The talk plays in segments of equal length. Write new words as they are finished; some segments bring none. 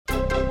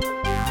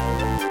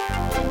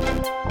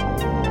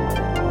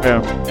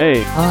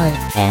I-M-A.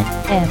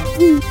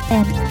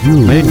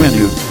 I-N-M-E-N-U. Main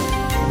menu.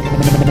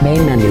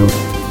 Main menu.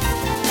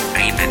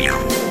 Main menu.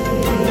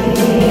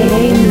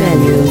 Main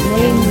menu.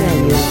 Main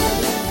menu.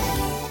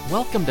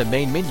 Welcome to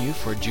Main Menu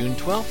for June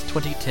 12,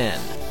 2010.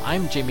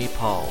 I'm Jamie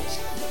Pauls.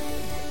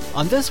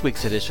 On this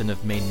week's edition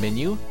of Main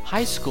Menu,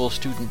 high school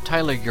student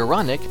Tyler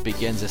Uronic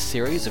begins a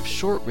series of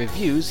short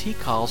reviews he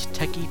calls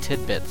Techie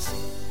Tidbits.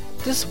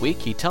 This week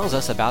he tells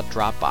us about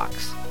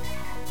Dropbox.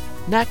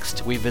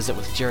 Next, we visit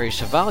with Jerry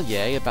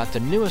Chevalier about the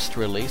newest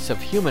release of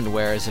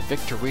HumanWare's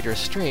Victor Reader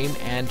Stream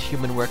and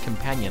HumanWare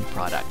Companion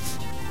products.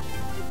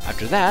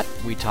 After that,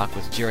 we talk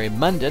with Jerry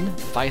Munden,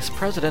 Vice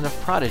President of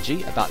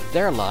Prodigy, about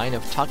their line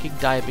of Talking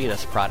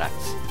Diabetes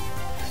products.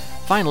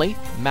 Finally,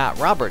 Matt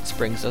Roberts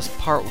brings us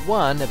part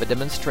 1 of a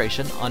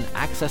demonstration on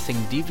accessing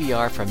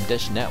DVR from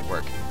Dish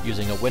Network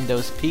using a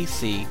Windows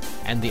PC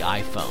and the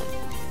iPhone.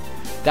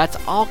 That's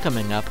all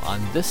coming up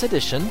on this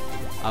edition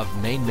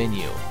of Main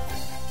Menu.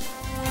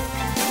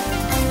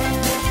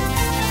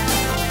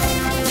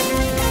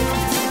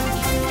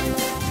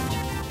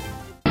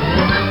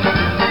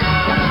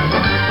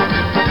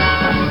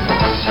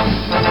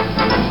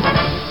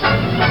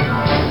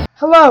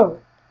 Hello,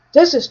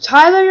 this is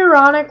Tyler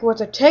Uronic with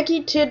a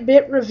Techie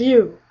Tidbit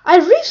Review.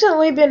 I've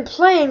recently been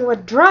playing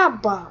with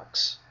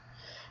Dropbox.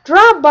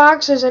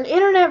 Dropbox is an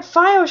internet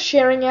file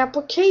sharing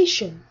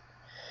application.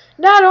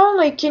 Not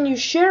only can you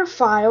share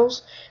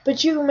files,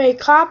 but you may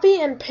copy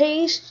and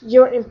paste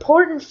your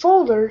important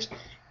folders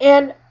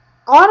and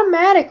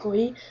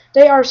automatically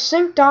they are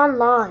synced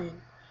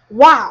online.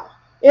 Wow,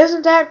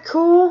 isn't that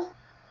cool?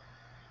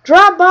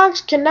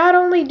 Dropbox can not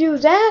only do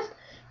that,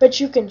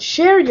 but you can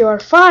share your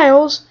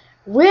files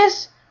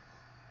with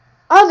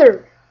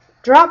other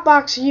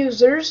Dropbox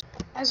users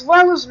as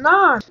well as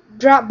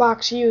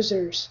non-Dropbox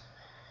users.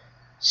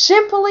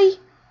 Simply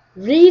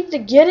read the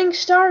Getting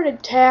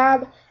Started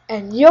tab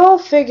and you'll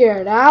figure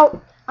it out.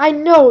 I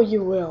know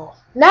you will.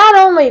 Not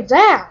only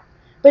that,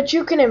 but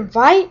you can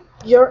invite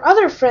your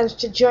other friends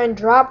to join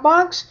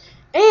Dropbox,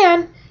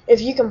 and if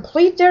you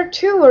complete their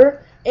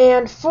tour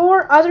and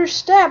 4 other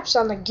steps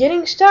on the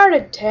Getting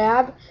Started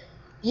tab,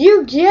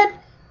 you get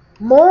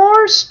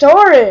more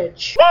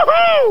storage.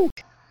 Woohoo!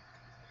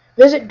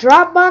 Visit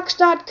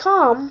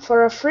Dropbox.com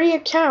for a free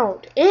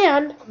account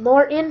and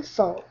more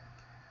info.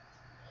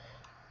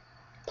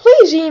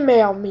 Please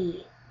email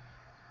me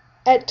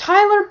at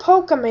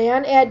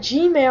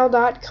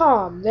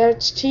tylerpolkaman@gmail.com.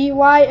 That's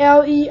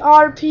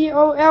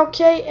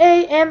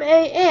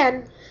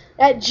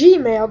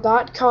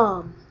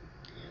tylerpolkaman@gmail.com.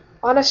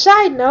 On a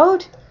side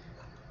note,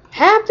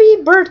 happy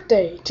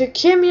birthday to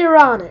Kim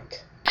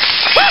Uronic.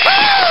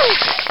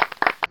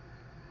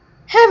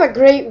 Have a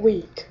great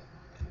week.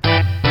 See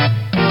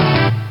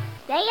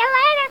you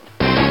later.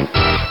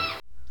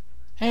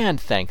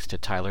 And thanks to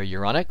Tyler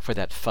Uronic for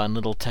that fun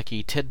little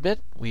techie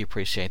tidbit. We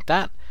appreciate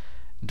that.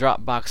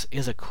 Dropbox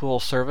is a cool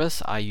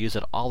service. I use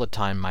it all the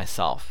time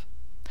myself.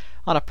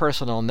 On a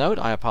personal note,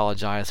 I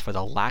apologize for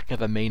the lack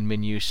of a Main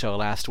Menu show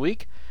last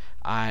week.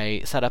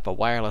 I set up a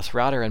wireless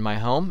router in my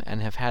home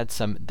and have had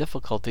some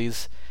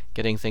difficulties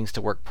getting things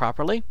to work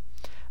properly,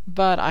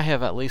 but I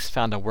have at least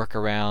found a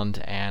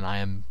workaround and I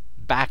am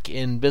back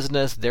in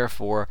business,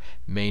 therefore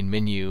Main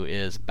Menu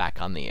is back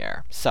on the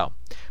air. So,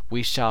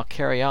 we shall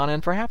carry on,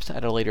 and perhaps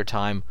at a later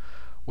time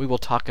we will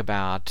talk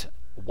about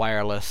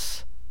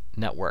wireless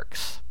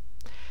networks.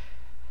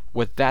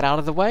 With that out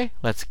of the way,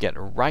 let's get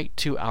right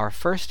to our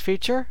first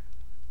feature,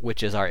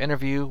 which is our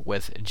interview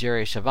with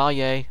Jerry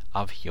Chevalier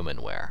of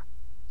HumanWare.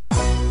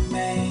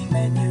 Main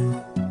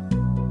menu.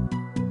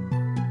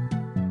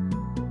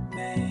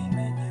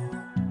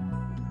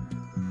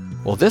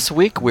 Well, this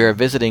week we're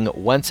visiting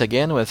once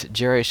again with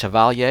Jerry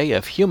Chevalier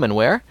of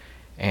HumanWare,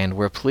 and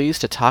we're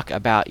pleased to talk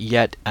about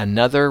yet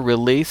another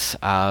release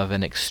of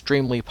an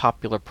extremely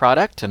popular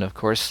product, and of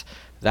course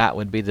that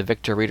would be the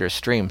Victor Reader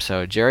Stream.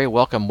 So Jerry,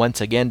 welcome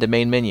once again to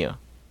Main Menu.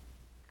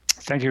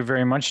 Thank you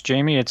very much,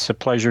 Jamie. It's a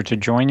pleasure to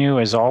join you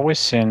as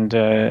always, and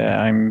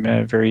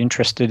I'm very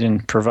interested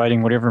in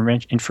providing whatever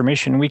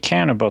information we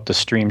can about the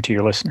stream to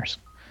your listeners.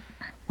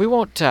 We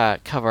won't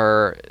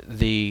cover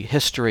the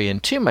history in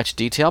too much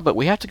detail, but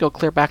we have to go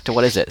clear back to,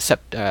 what is it,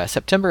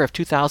 September of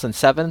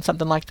 2007,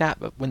 something like that,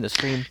 but when the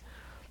stream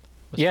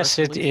was Yes,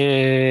 first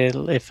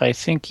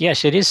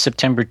yes, it is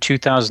September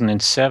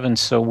 2007,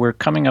 so we're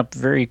coming up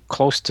very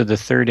close to the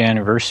 3rd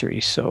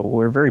anniversary, so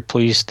we're very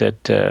pleased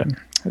that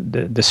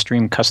the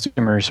stream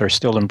customers are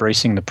still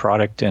embracing the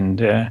product,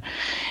 and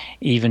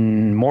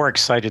even more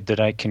excited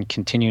that I can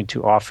continue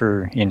to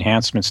offer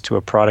enhancements to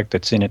a product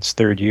that's in its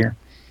 3rd year.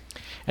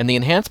 And the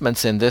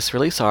enhancements in this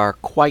release are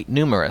quite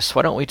numerous.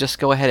 Why don't we just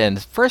go ahead and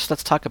first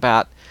let's talk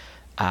about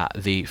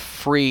the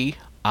free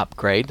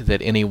upgrade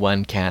that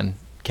anyone can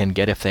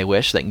get if they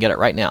wish. They can get it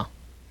right now.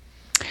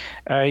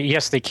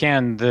 Yes, they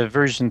can. The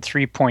version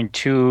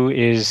 3.2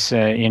 is,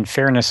 in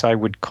fairness, I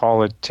would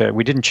call it,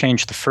 we didn't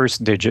change the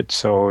first digit.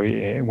 So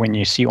when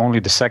you see only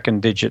the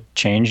second digit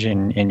change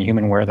in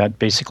Humanware, that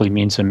basically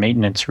means a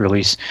maintenance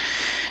release.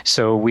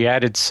 So we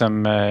added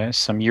some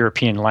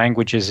European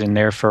languages in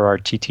there for our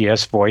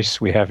TTS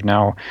voice. We have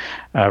now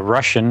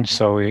Russian,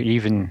 so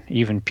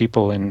even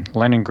people in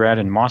Leningrad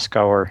and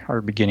Moscow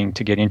are beginning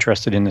to get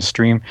interested in the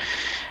stream.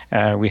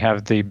 We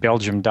have the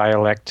Belgium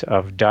dialect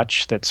of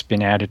Dutch that's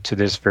been added to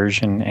this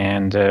version,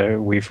 and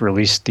we've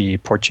released the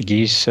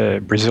Portuguese,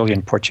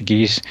 Brazilian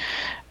Portuguese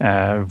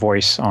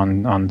voice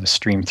on the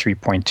Stream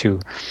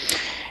 3.2.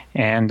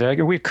 And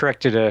we've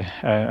corrected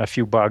a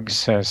few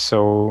bugs,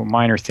 so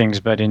minor things,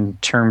 but in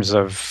terms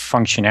of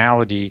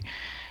functionality,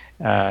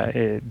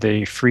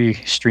 the free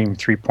Stream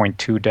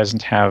 3.2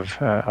 doesn't have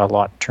a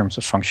lot in terms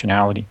of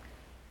functionality.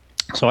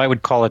 So I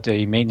would call it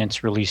a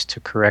maintenance release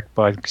to correct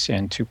bugs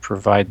and to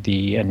provide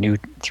the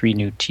three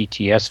new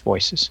TTS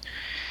voices.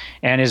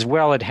 And as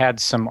well, it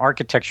had some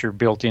architecture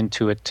built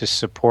into it to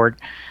support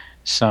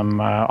some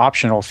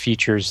optional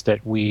features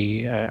that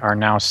we are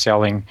now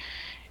selling,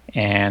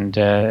 and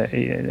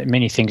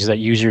many things that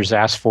users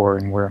ask for,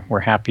 and we're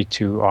happy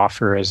to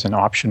offer as an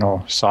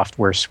optional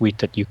software suite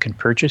that you can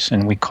purchase.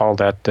 And we call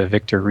that the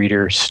Victor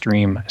Reader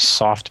Stream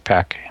Soft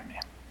Pack.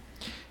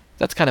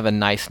 That's kind of a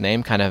nice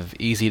name, kind of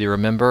easy to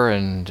remember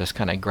and just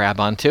kind of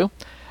grab onto.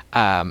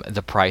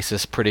 The price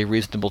is pretty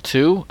reasonable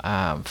too,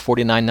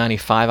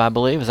 $49.95, I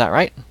believe. Is that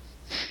right?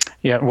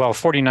 Yeah, well,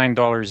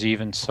 $49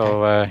 even.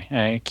 So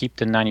keep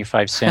the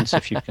 95 cents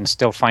if you can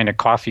still find a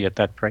coffee at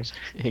that price.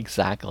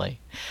 Exactly.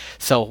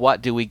 So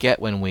what do we get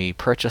when we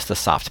purchase the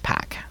soft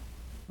pack?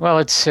 Well,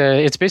 it's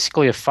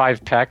basically a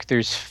 5-pack.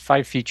 There's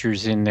 5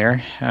 features in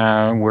there.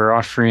 We're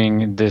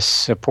offering this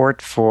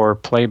support for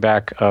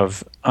playback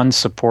of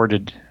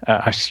unprotected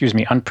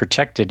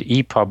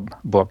EPUB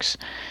books.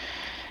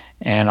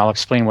 And I'll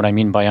explain what I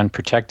mean by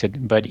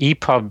unprotected. But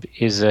EPUB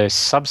is a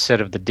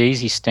subset of the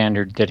DAISY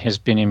standard that has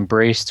been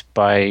embraced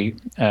by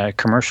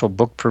commercial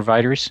book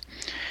providers.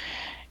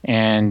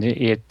 And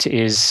it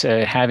is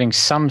having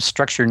some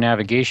structured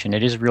navigation.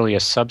 It is really a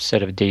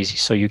subset of DAISY,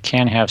 so you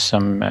can have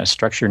some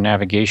structured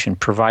navigation,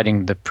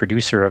 providing the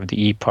producer of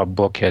the EPUB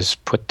book has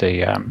put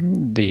the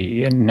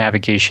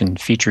navigation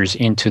features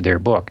into their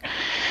book.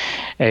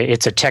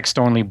 It's a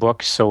text-only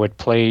book, so it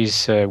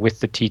plays with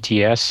the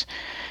TTS.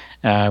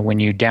 When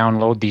you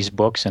download these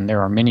books, and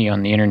there are many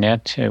on the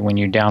internet, when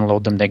you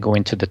download them, they go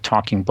into the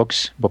Talking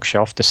Books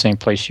bookshelf, the same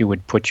place you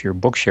would put your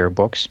Bookshare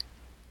books.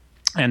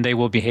 And they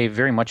will behave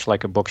very much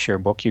like a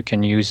Bookshare book. You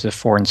can use the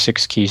 4 and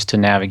 6 keys to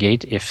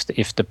navigate if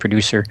the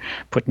producer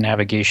put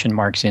navigation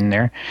marks in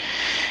there.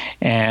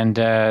 And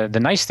the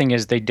nice thing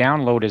is they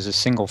download as a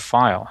single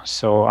file.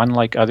 So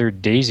unlike other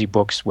DAISY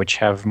books, which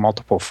have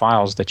multiple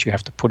files that you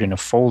have to put in a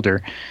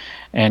folder,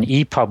 an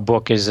EPUB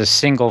book is a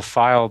single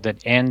file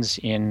that ends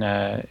in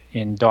 .epub,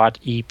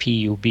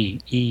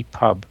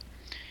 EPUB.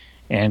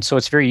 And so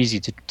it's very easy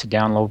to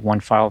download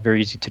one file,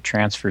 very easy to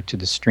transfer to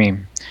the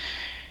stream.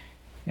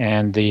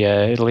 And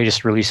the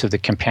latest release of the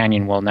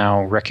companion will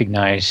now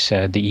recognize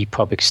the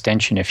EPUB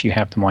extension if you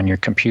have them on your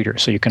computer.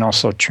 So you can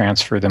also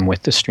transfer them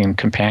with the Stream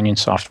Companion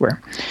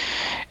software.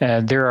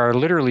 There are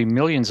literally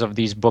millions of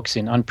these books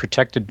in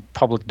unprotected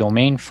public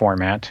domain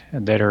format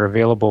that are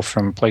available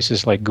from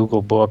places like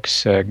Google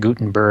Books,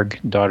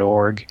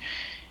 Gutenberg.org,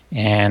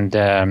 and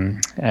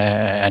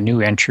a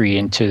new entry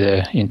into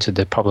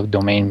the public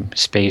domain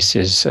space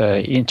is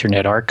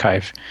Internet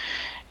Archive.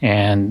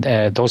 And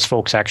those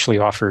folks actually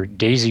offer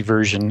DAISY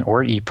version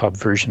or EPUB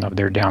version of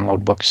their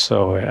download books.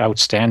 So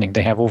outstanding.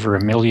 They have over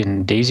 1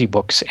 million DAISY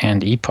books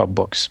and EPUB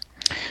books.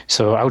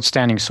 So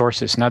outstanding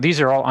sources. Now,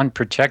 these are all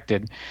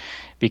unprotected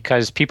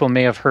because people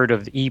may have heard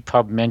of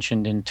EPUB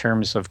mentioned in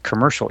terms of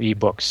commercial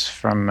ebooks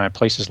from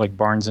places like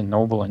Barnes &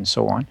 Noble and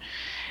so on.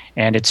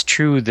 And it's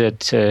true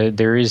that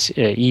there is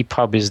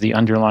EPUB is the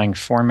underlying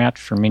format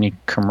for many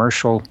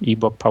commercial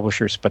ebook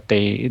publishers, but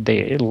they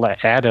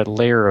add a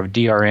layer of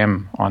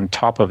DRM on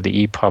top of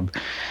the EPUB,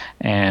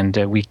 and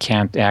we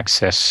can't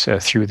access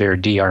through their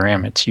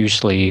DRM. It's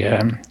usually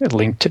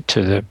linked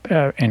to the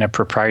in a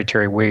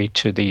proprietary way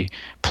to the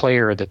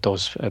player that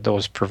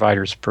those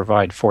providers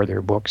provide for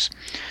their books.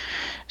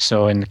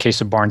 So in the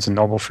case of Barnes &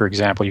 Noble, for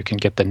example, you can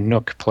get the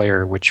Nook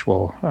player, which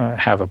will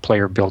have a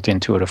player built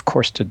into it, of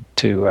course, to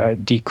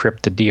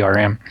decrypt the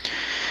DRM.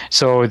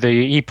 So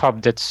the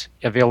EPUB that's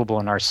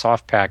available in our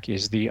soft pack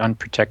is the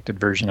unprotected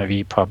version of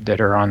EPUB that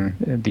are on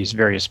these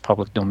various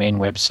public domain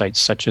websites,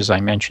 such as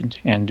I mentioned.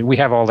 And we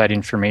have all that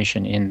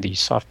information in the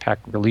soft pack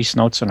release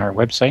notes on our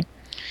website.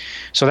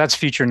 So that's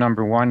feature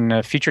number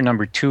 1. Feature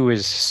number 2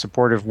 is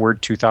support of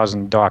Word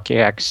 2000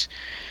 DocX,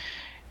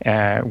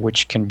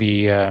 which can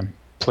be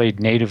played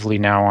natively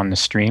now on the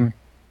stream.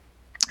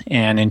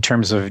 And in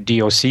terms of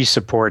DOC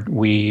support,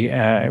 we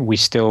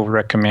still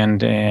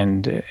recommend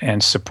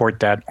and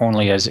support that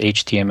only as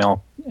HTML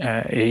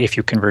if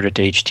you convert it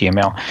to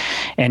HTML.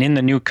 And in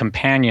the new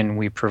companion,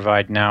 we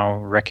provide now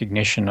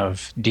recognition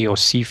of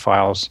DOC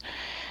files.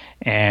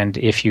 And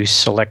if you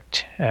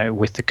select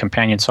with the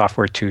companion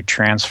software to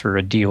transfer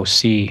a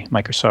DOC,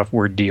 Microsoft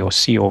Word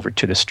DOC, over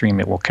to the stream,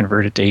 it will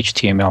convert it to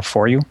HTML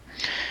for you.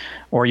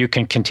 Or you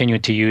can continue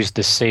to use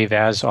the Save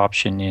As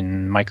option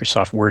in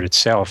Microsoft Word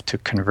itself to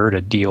convert a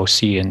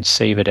DOC and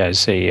save it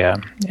as a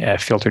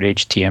filtered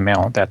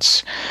HTML.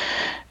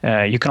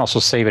 You can also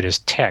save it as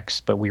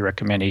text, but we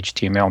recommend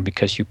HTML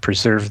because you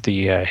preserve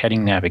the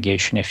heading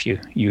navigation if you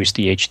use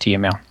the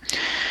HTML.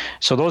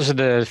 So those are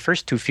the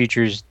first two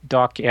features,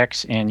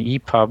 DocX and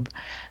EPUB.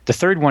 The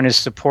third one is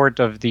support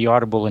of the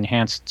Audible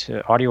Enhanced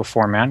Audio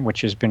format, which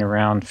has been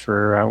around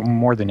for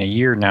more than a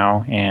year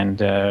now,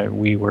 and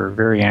we were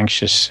very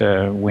anxious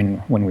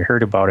when we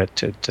heard about it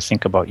to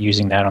think about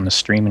using that on the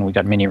stream, and we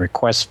got many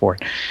requests for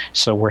it.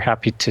 So we're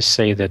happy to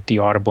say that the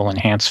Audible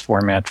Enhanced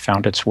format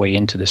found its way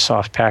into the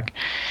SoftPak.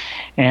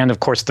 And of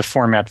course, the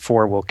Format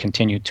 4 will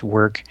continue to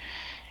work.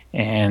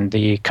 And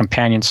the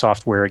companion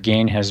software,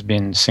 again, has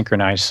been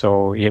synchronized,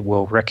 so it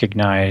will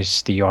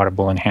recognize the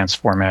Audible Enhanced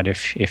format.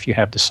 If you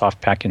have the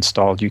SoftPak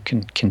installed, you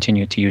can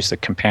continue to use the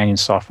companion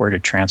software to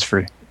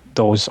transfer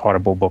those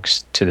Audible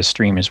books to the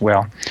stream as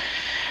well.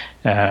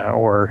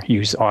 Or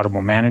use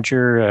Audible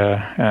Manager,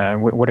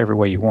 whatever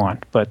way you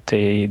want. But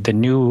the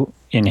new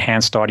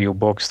enhanced audio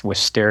books with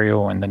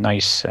stereo and the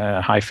nice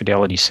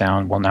high-fidelity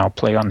sound will now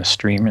play on the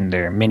stream, and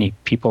many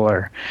people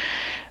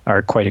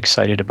are quite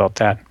excited about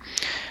that.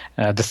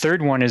 The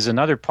third one is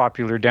another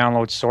popular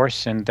download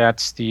source, and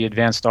that's the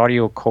Advanced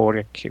Audio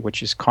Codec,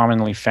 which is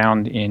commonly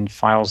found in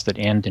files that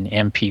end in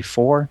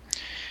MP4.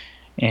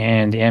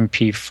 And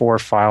MP4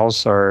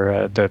 files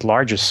are the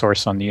largest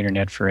source on the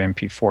internet for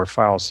MP4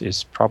 files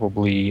is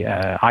probably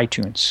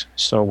iTunes.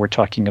 So we're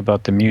talking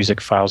about the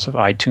music files of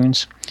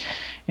iTunes.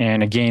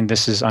 And again,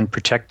 this is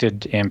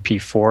unprotected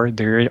MP4.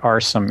 There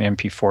are some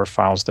MP4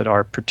 files that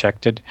are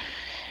protected.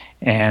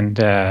 And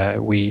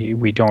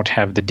we don't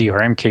have the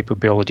DRM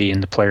capability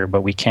in the player,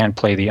 but we can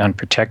play the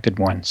unprotected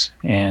ones.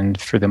 And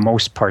for the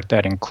most part,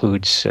 that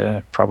includes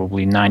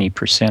probably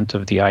 90%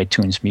 of the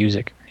iTunes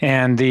music.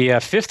 And the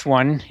fifth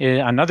one,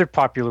 another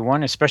popular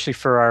one, especially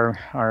for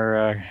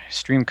our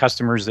stream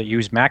customers that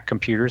use Mac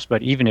computers,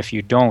 but even if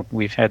you don't,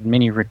 we've had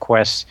many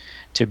requests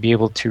to be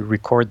able to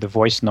record the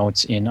voice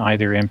notes in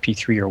either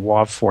MP3 or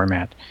WAV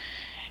format.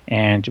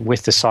 And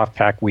with the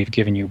SoftPak, we've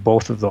given you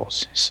both of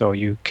those. So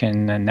you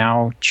can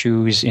now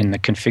choose in the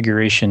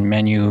configuration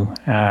menu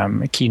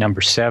key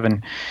number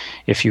 7.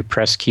 If you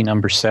press key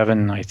number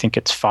 7, I think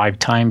it's 5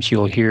 times,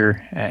 you'll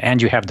hear,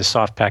 and you have the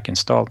SoftPak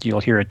installed, you'll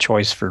hear a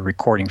choice for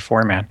recording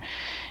format.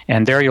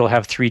 And there you'll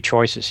have 3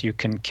 choices. You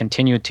can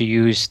continue to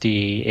use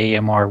the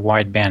AMR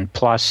Wideband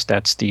Plus.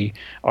 That's the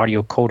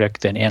audio codec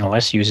that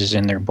NLS uses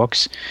in their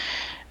books.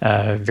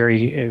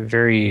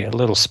 Very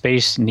little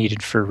space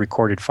needed for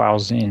recorded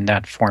files in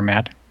that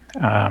format,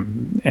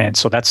 and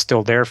so that's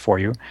still there for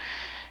you.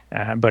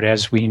 But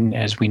as we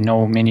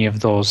know, many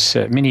of those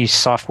many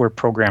software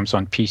programs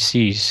on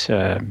PCs,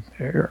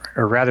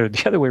 or rather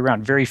the other way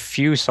around, very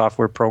few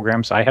software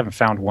programs, I haven't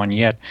found one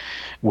yet,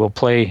 will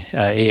play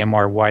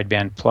AMR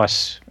Wideband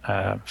Plus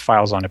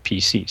files on a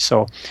PC.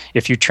 So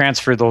if you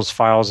transfer those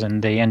files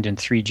and they end in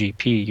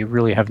 3GP, you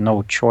really have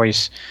no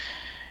choice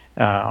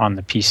on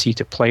the PC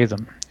to play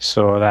them.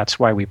 So that's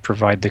why we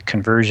provide the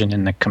conversion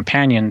in the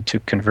companion to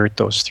convert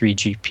those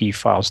 3GP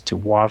files to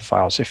WAV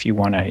files if you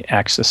want to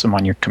access them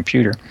on your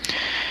computer.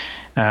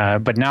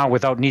 But now,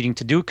 without needing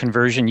to do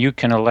conversion, you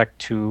can elect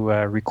to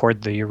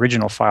record the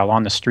original file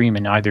on the stream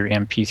in either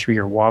MP3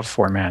 or WAV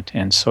format.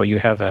 And so you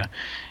have a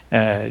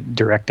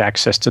direct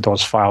access to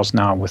those files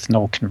now with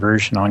no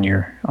conversion on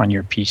your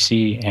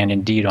PC, and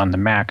indeed on the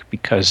Mac,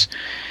 because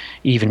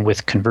even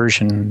with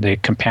conversion, the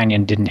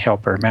companion didn't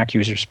help our Mac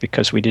users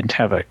because we didn't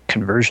have a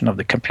conversion of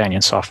the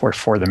companion software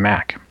for the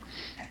Mac.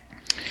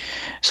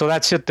 So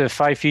that's it, the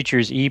 5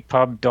 features: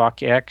 EPUB,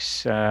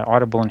 DocX,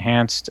 Audible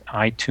Enhanced,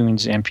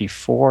 iTunes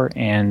MP4,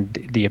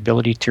 and the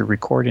ability to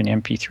record in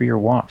MP3 or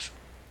WAV.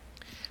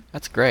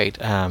 That's great.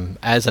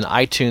 As an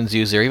iTunes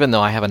user, even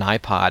though I have an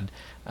iPod,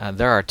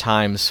 there are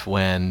times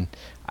when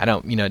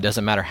it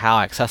doesn't matter how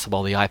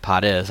accessible the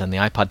iPod is, and the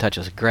iPod Touch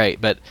is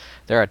great, but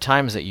there are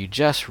times that you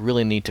just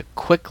really need to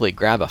quickly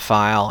grab a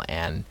file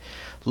and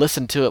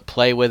listen to it,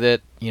 play with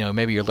it.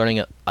 Maybe you're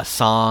learning a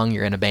song,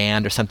 you're in a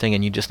band or something,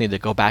 and you just need to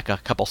go back a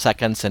couple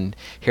seconds and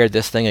hear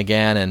this thing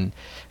again.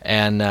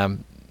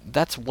 And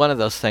that's one of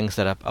those things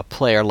that a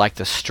player like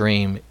the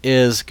Stream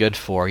is good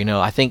for.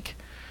 I think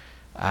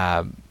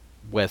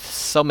with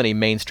so many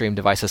mainstream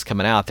devices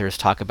coming out, there's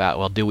talk about,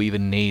 well, do we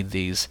even need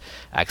these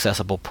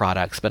accessible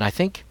products? But I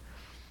think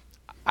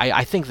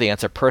the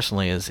answer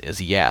personally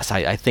is yes.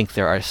 I think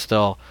there are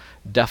still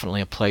definitely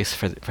a place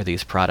for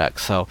these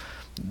products. So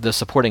the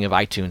supporting of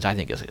iTunes, I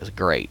think, is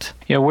great.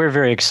 Yeah, we're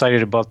very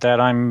excited about that.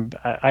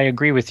 I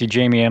agree with you,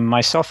 Jamie. And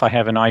myself, I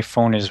have an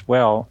iPhone as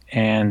well,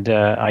 and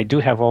I do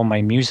have all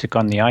my music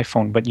on the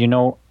iPhone. But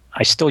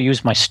I still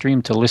use my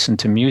Stream to listen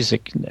to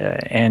music,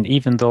 and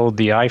even though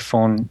the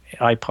iPhone,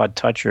 iPod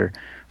Touch are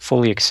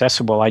fully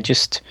accessible,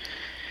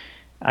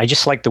 I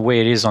just like the way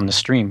it is on the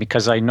stream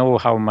because I know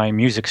how my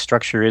music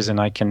structure is and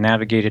I can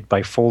navigate it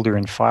by folder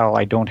and file.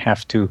 I don't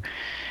have to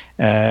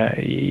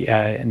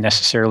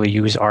necessarily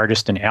use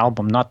artist and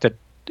album. Not that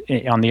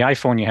on the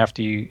iPhone you have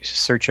to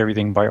search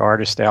everything by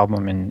artist,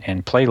 album,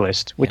 and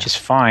playlist, which is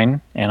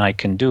fine, and I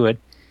can do it.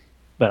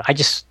 But I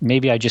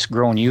just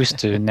grown used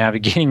to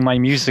navigating my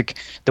music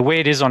the way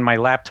it is on my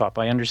laptop.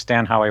 I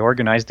understand how I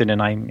organized it,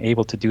 and I'm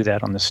able to do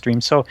that on the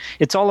stream. So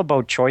it's all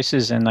about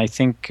choices, and I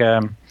think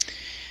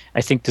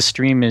the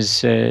stream is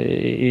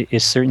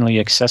certainly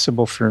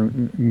accessible for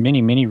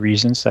many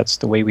reasons. That's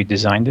the way we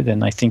designed it,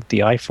 and I think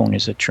the iPhone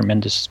is a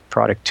tremendous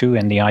product too,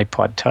 and the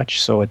iPod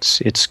Touch. So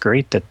it's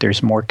great that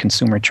there's more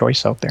consumer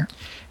choice out there.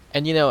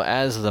 And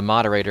as the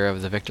moderator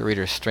of the Victor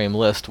Reader Stream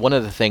list, one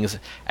of the things,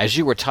 as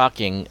you were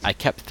talking, I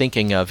kept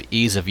thinking of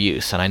ease of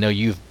use, and I know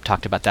you've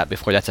talked about that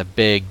before. That's a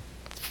big,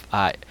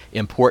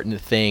 important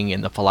thing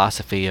in the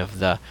philosophy of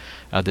the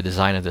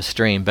design of the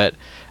stream. But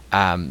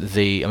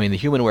the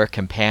HumanWare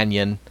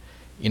Companion,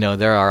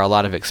 there are a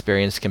lot of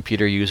experienced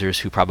computer users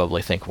who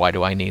probably think, "Why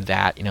do I need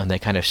that?" And they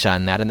kind of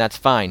shun that, and that's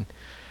fine.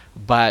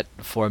 But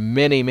for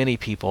many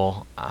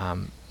people,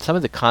 some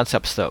of the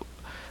concepts that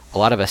a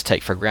lot of us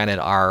take for granted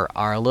are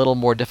a little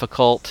more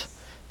difficult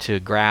to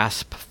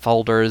grasp,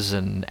 folders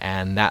and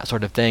that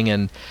sort of thing.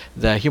 And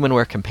the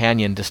HumanWare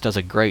Companion just does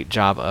a great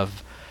job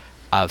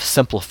of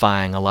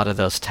simplifying a lot of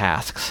those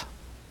tasks.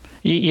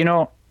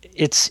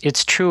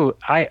 It's true.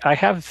 I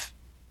have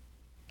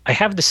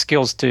the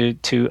skills to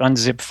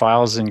unzip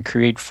files and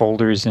create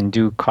folders and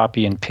do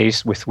copy and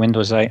paste with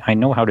Windows. I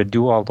know how to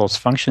do all those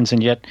functions,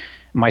 and yet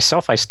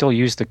myself I still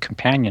use the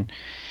Companion.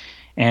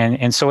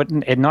 And so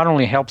it not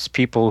only helps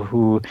people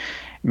who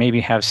maybe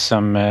have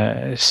some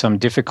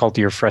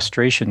difficulty or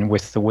frustration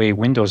with the way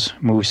Windows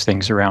moves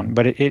things around,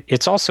 but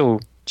it's also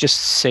just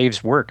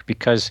saves work,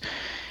 because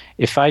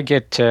if I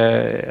get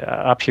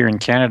up here in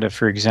Canada,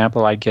 for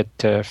example, I get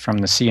from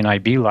the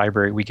CNIB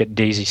library, we get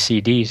DAISY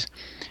CDs.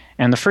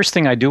 And the first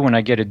thing I do when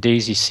I get a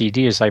DAISY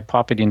CD is I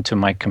pop it into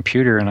my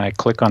computer and I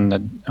click on the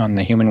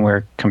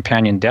HumanWare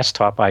Companion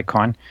desktop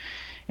icon,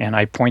 and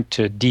I point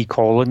to D:,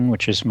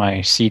 which is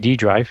my CD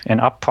drive,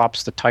 and up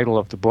pops the title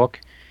of the book.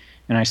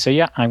 And I say,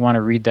 yeah, I want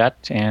to read that.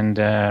 And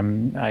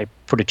I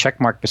put a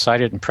check mark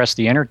beside it and press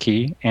the Enter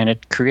key, and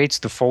it creates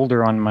the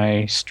folder on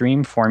my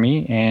stream for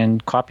me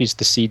and copies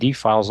the CD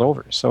files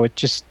over. So it's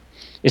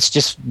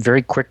just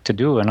very quick to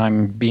do, and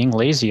I'm being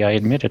lazy, I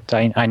admit it.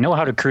 I know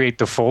how to create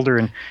the folder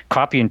and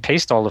copy and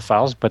paste all the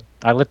files, but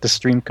I let the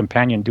Stream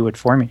Companion do it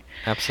for me.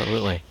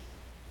 Absolutely.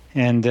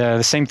 And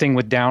the same thing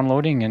with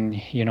downloading and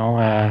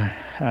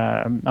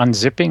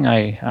unzipping.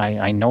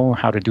 I know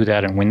how to do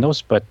that in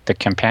Windows, but the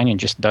Companion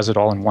just does it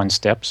all in one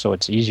step, so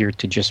it's easier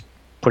to just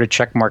put a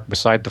check mark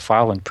beside the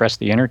file and press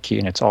the Enter key,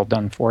 and it's all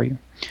done for you.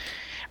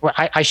 Well,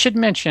 I should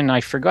mention,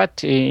 I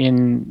forgot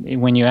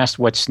when you asked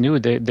what's new,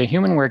 the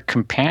HumanWare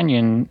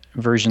Companion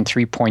version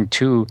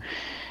 3.2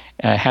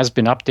 has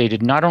been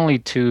updated not only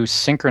to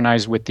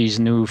synchronize with these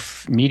new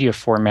media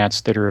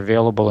formats that are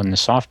available in the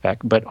softpack,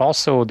 but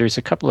also there's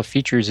a couple of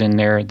features in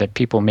there that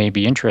people may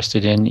be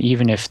interested in,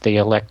 even if they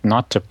elect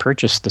not to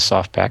purchase the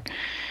softpack.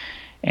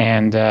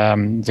 And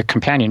the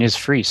Companion is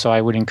free, so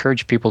I would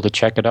encourage people to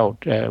check it out.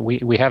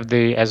 We have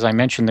as I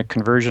mentioned, the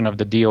conversion of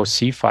the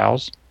DOC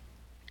files.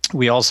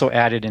 We also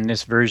added in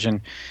this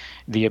version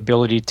the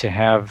ability to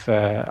have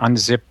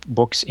unzip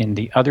books in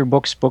the Other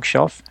Books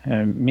bookshelf.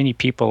 Many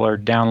people are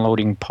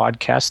downloading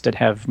podcasts that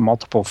have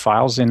multiple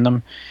files in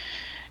them,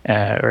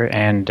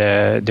 and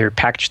they're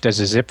packaged as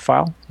a zip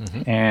file.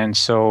 Mm-hmm. And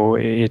so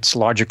it's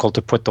logical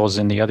to put those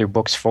in the Other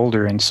Books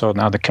folder. And so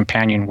now the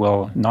Companion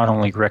will not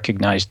only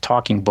recognize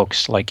talking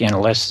books like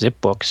NLS zip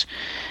books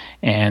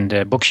and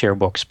Bookshare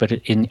books, but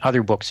in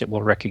Other Books it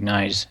will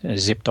recognize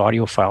zipped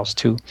audio files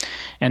too.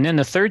 And then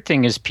the third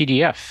thing is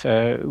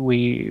PDF.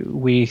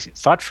 We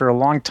thought for a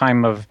long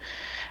time of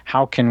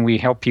how can we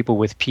help people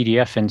with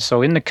PDF, and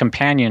so in the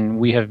Companion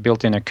we have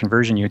built in a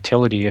conversion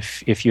utility.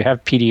 If you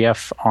have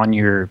PDF on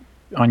your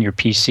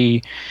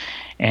PC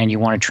and you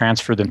want to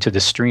transfer them to the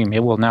stream,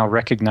 it will now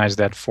recognize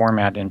that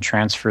format and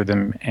transfer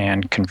them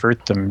and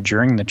convert them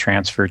during the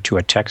transfer to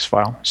a text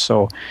file.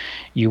 So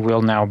you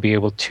will now be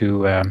able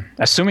to,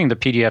 assuming the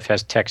PDF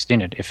has text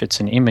in it. If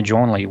it's an image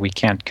only, we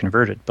can't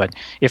convert it. But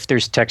if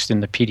there's text in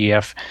the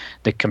PDF,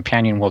 the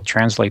Companion will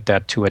translate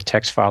that to a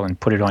text file and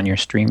put it on your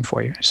stream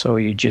for you. So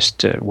you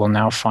just will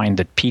now find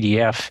that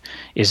PDF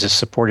is a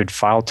supported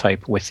file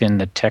type within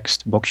the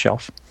text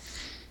bookshelf.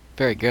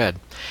 Very good.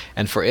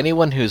 And for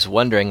anyone who's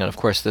wondering, and of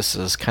course this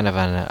is kind of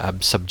a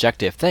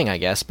subjective thing, I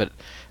guess, but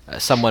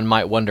someone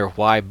might wonder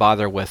why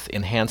bother with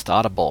Enhanced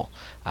Audible.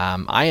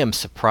 I am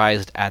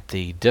surprised at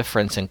the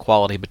difference in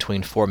quality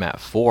between Format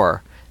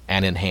 4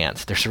 and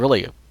Enhanced. There's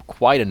really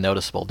quite a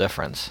noticeable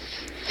difference.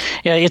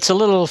 Yeah, it's a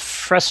little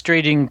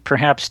frustrating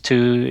perhaps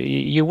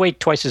you wait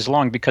twice as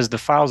long because the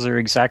files are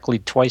exactly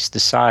twice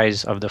the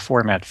size of the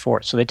Format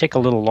 4, so they take a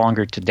little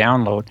longer to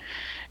download.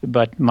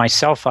 But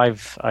myself,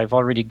 I've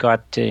already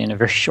got in a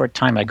very short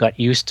time. I got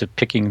used to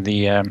picking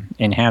the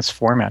enhanced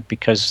format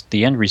because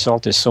the end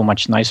result is so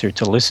much nicer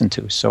to listen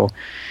to. So,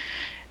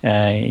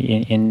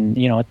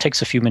 it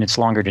takes a few minutes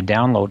longer to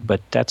download,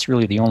 but that's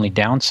really the only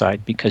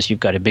downside because you've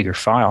got a bigger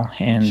file.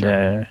 And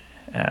Sure.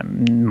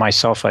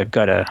 Myself, I've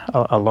got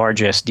a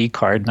large SD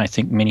card, and I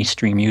think many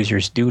stream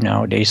users do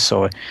nowadays.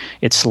 So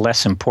it's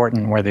less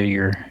important whether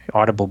your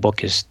Audible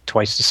book is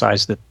twice the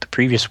size that the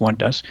previous one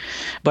does.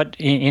 But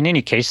in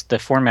any case, the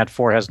Format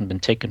 4 hasn't been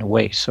taken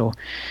away, so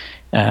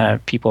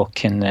people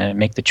can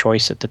make the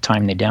choice at the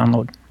time they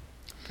download.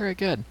 Very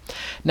good.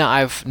 Now,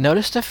 I've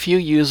noticed a few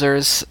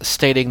users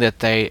stating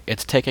that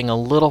it's taking a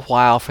little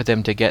while for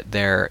them to get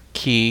their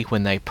key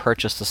when they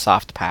purchase the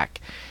soft pack.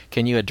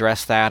 Can you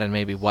address that and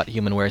maybe what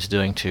HumanWare is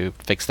doing to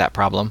fix that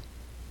problem?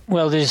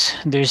 Well,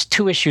 there's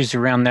two issues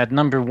around that.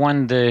 Number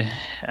one, the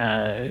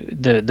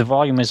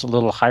volume is a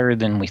little higher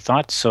than we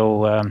thought,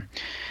 so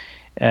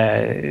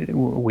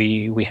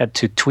we had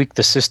to tweak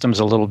the systems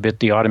a little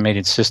bit, the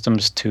automated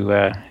systems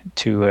to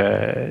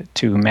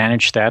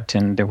manage that,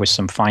 and there was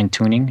some fine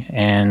tuning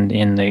and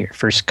in the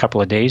first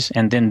couple of days,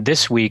 and then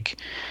this week.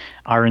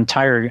 Our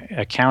entire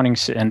accounting,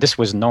 and this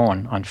was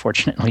known,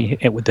 unfortunately,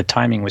 the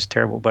timing was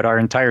terrible, but our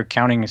entire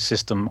accounting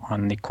system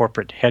on the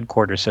corporate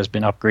headquarters has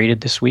been upgraded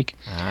this week.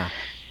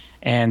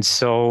 And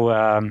so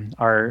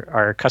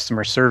our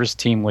customer service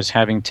team was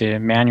having to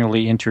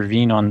manually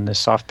intervene on the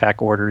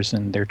SoftPak orders,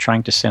 and they're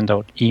trying to send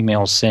out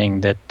emails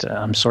saying that,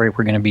 I'm sorry,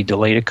 we're going to be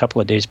delayed a couple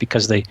of days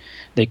because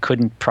they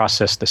couldn't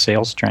process the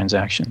sales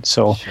transaction.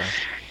 So. Sure.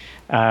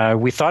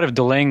 We thought of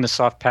delaying the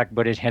SoftPak,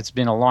 but it has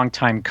been a long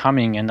time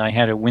coming, and I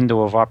had a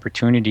window of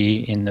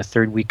opportunity in the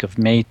third week of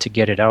May to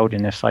get it out,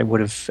 and if I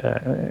would have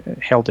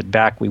held it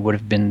back, we would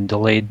have been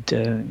delayed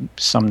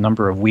some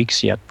number of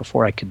weeks yet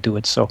before I could do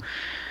it. So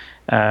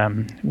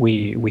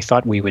we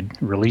thought we would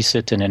release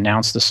it and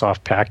announce the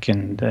SoftPak,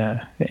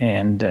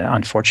 and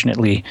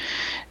unfortunately,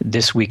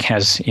 this week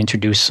has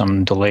introduced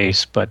some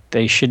delays, but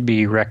they should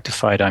be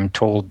rectified, I'm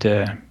told,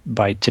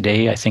 by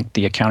today. I think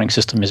the accounting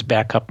system is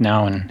back up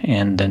now,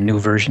 and the new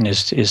version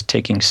is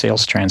taking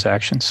sales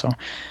transactions. So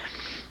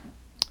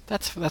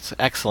that's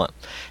excellent.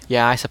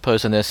 Yeah, I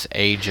suppose in this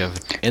age of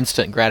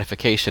instant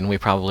gratification, we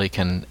probably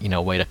can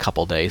wait a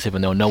couple days,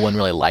 even though no one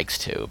really likes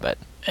to, but.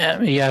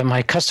 Yeah,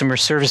 my customer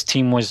service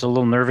team was a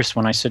little nervous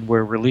when I said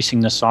we're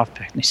releasing the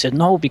SoftPak. And they said,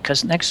 no,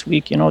 because next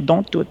week,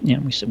 don't do it.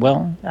 We said,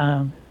 well,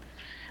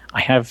 I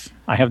have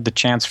the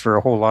chance for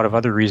a whole lot of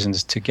other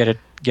reasons to get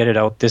it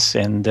out this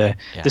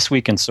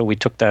week, and so we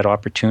took that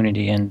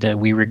opportunity, and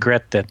we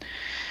regret that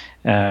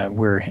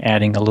we're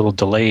adding a little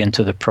delay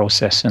into the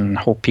process, and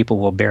hope people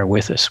will bear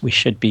with us. We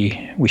should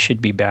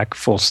be back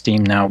full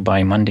steam now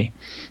by Monday.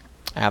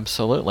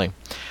 Absolutely.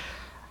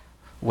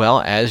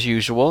 Well, as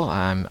usual,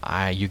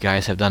 you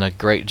guys have done a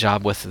great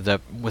job with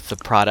the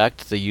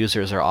product. The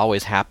users are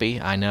always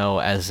happy. I know,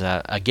 as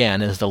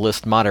the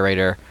list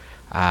moderator,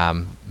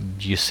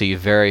 you see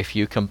very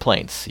few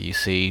complaints. You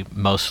see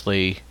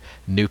mostly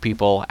new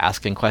people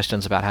asking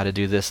questions about how to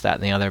do this, that,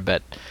 and the other.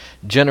 But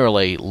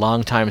generally,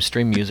 long-time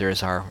stream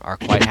users are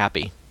quite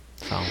happy.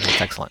 So that's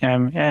excellent.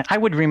 I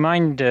would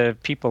remind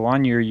people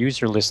on your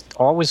user list,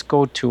 always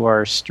go to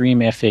our Stream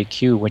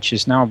FAQ, which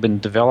has now been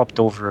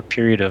developed over a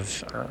period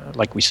of,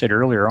 like we said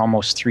earlier,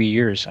 almost 3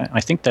 years.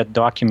 I think that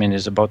document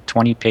is about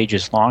 20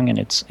 pages long, and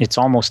it's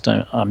almost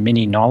a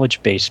mini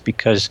knowledge base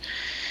because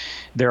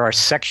there are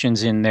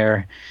sections in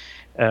there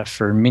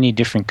for many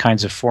different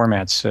kinds of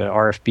formats,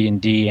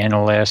 RFB&D,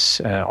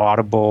 NLS,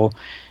 Audible,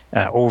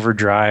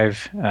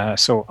 Overdrive.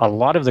 So a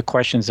lot of the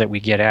questions that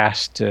we get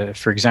asked,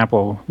 for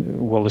example,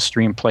 will the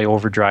stream play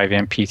Overdrive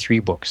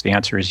MP3 books? The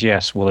answer is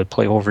yes. Will it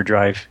play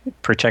Overdrive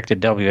protected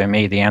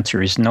WMA? The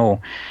answer is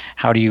no.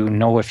 How do you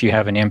know if you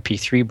have an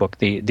MP3 book?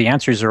 The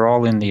answers are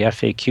all in the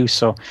FAQ.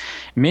 So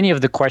many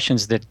of the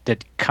questions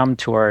that come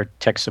to our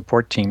tech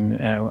support team,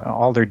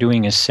 all they're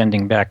doing is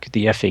sending back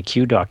the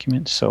FAQ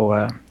document.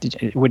 So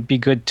it would be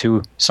good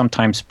to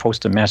sometimes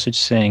post a message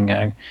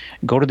saying,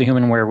 go to the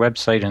HumanWare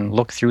website and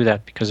look through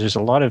that, because there's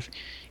a lot of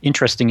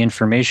interesting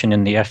information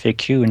in the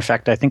FAQ. In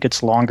fact, I think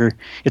it's longer.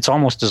 It's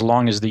almost as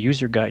long as the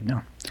user guide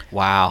now.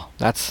 Wow,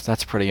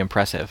 that's pretty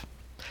impressive.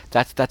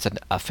 That's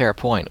a fair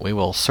point. We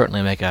will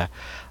certainly make a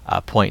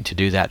point to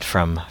do that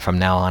from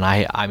now on.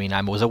 I mean,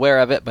 I was aware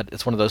of it, but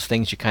it's one of those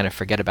things you kind of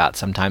forget about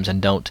sometimes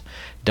and don't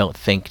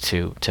think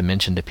to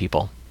mention to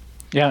people.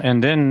 Yeah,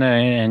 and then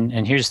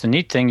and here's the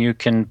neat thing: you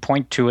can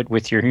point to it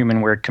with your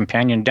HumanWare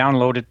Companion.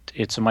 Download it.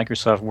 It's a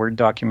Microsoft Word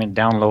document.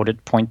 Download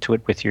it. Point to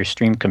it with your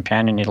Stream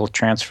Companion. It'll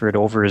transfer it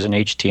over as an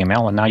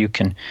HTML, and now you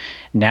can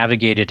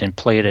navigate it and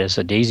play it as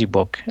a Daisy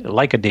book,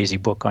 like a Daisy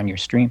book on your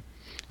stream.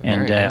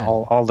 And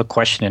all the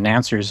question and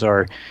answers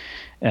are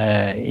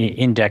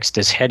indexed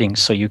as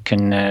headings, so you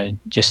can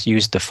just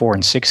use the 4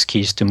 and 6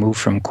 keys to move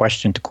from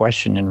question to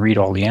question and read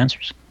all the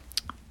answers.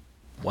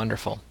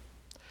 Wonderful.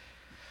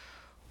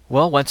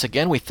 Well, once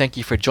again, we thank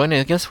you for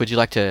joining us. Would you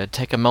like to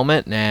take a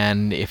moment,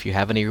 and if you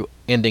have any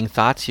ending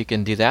thoughts, you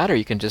can do that, or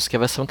you can just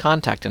give us some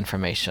contact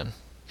information.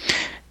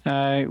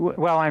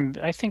 Well,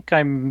 I think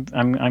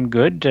I'm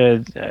good.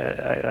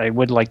 I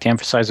would like to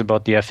emphasize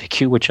about the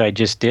FAQ, which I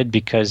just did,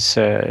 because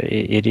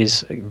it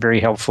is very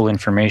helpful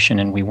information,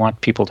 and we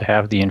want people to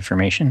have the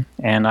information.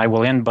 And I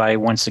will end by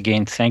once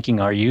again thanking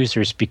our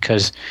users,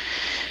 because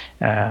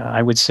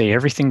I would say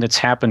everything that's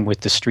happened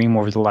with the stream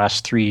over the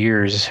last 3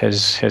 years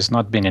has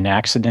not been an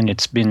accident.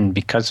 It's been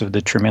because of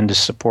the tremendous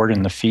support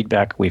and the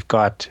feedback we've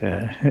got.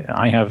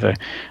 I have a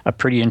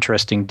pretty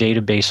interesting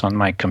database on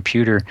my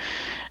computer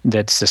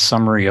that's a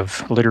summary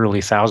of literally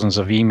thousands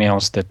of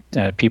emails that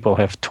people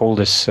have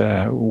told us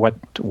what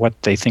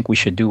they think we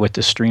should do with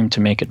the stream to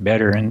make it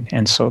better.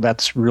 And so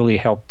that's really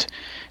helped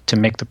to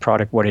make the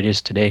product what it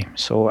is today.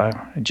 So I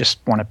just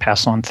want to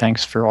pass on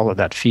thanks for all of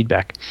that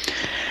feedback.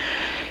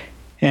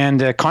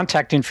 And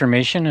contact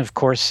information, of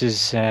course,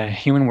 is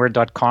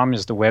humanware.com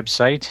is the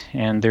website,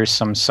 and there's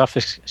some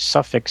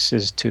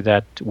suffixes to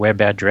that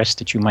web address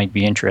that you might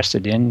be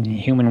interested in.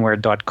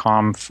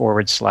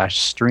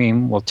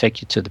 Humanware.com/stream will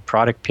take you to the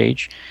product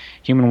page.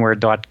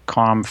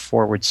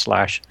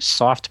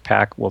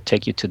 Humanware.com/softpack will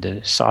take you to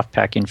the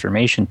softpack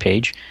information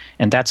page,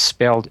 and that's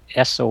spelled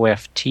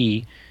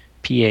SOFTPAK.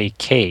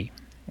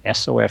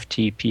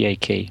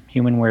 SOFTPAK.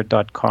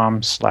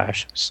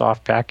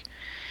 Humanware.com/softpack.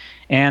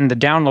 And the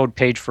download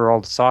page for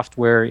all the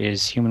software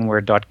is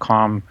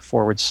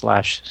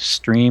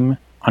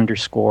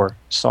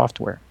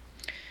humanware.com/stream_software.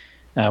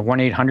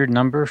 1-800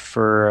 number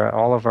for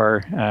all of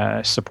our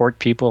support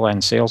people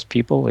and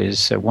salespeople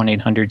is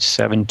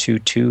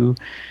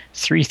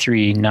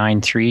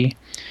 1-800-722-3393.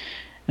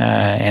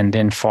 And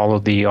then follow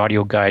the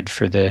audio guide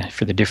for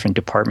the different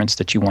departments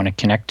that you want to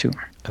connect to.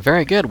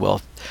 Very good.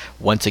 Well,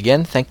 once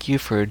again, thank you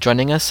for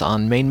joining us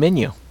on Main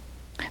Menu.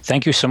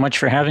 Thank you so much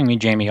for having me,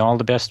 Jamie. All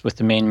the best with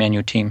the Main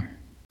Menu team.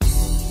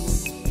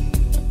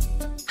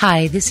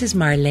 Hi, this is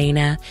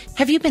Marlena.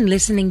 Have you been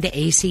listening to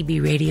ACB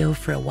Radio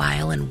for a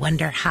while and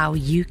wonder how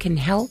you can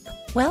help?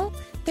 Well,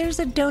 there's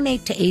a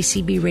Donate to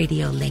ACB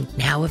Radio link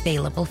now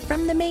available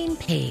from the main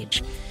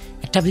page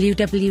at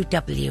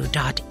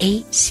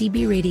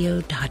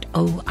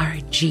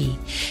www.acbradio.org.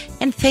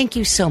 And thank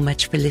you so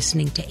much for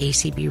listening to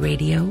ACB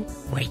Radio,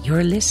 where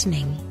your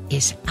listening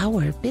is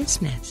our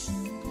business.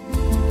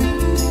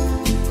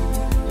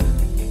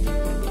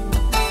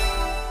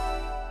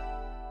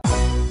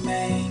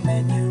 Main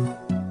menu.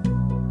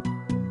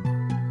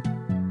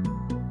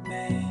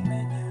 Main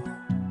menu.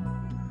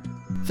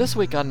 This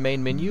week on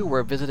Main Menu,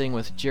 we're visiting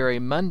with Jerry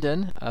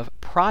Munden of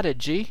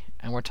Prodigy,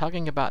 and we're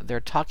talking about their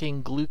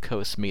talking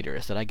glucose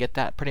meters. Did I get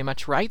that pretty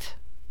much right?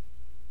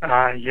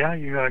 Yeah,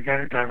 you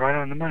got it right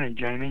on the money,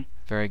 Jamie.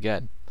 Very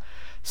good.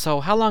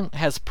 So how long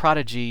has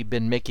Prodigy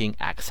been making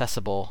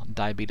accessible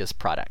diabetes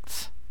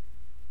products?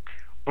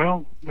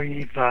 Well,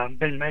 we've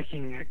been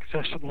making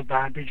accessible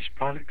diabetes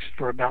products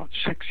for about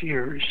 6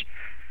 years.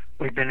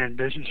 We've been in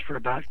business for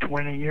about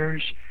 20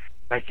 years,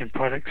 making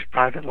products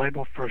private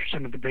label for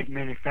some of the big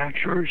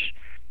manufacturers.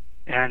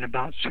 And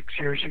about 6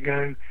 years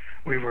ago,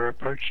 we were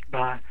approached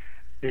by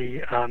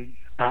the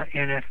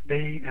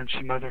NFB and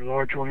some other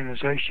large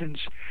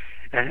organizations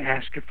and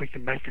asked if we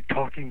could make a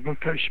talking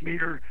glucose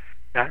meter.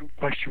 That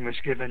question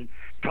was given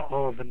to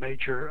all of the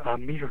major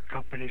meter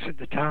companies at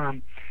the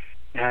time,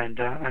 and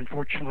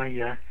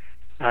unfortunately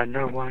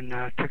no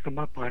one took them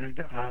up on it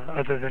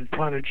other than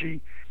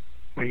Prodigy.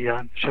 We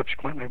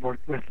subsequently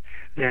worked with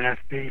the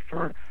NFB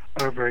for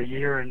over a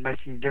year in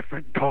making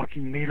different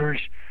talking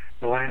meters,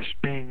 the last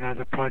being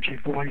the Prodigy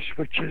Voice,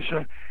 which is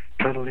a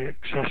totally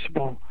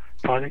accessible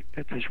product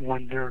that has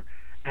won their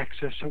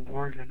Access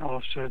Award and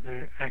also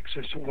the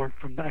Access Award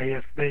from the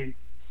AFB.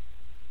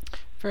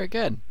 Very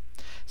good.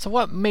 So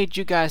what made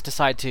you guys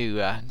decide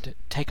to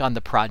take on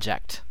the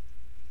project?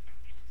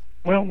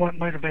 Well, what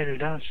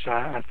motivated us,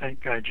 I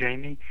think,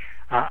 Jamie,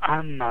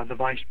 I'm the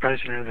vice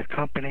president of the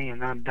company,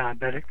 and I'm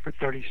diabetic for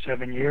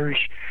 37 years,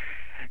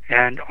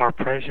 and our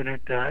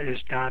president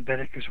is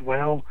diabetic as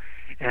well,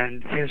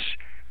 and his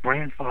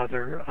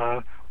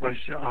grandfather was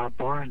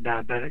born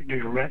diabetic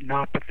due to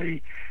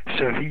retinopathy,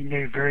 so he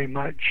knew very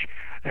much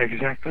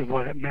exactly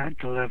what it meant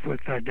to live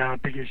with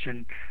diabetes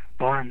and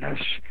blindness.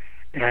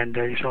 And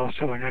he's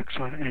also an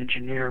excellent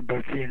engineer,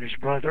 both he and his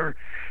brother.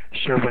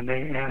 So when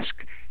they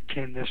asked,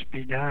 can this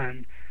be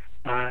done,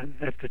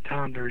 at the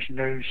time there's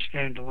no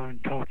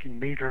standalone talking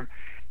meter,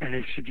 and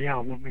he said, yeah,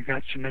 well, we've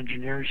got some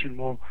engineers and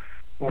we'll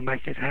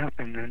make it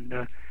happen,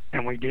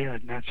 and we did,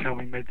 and that's how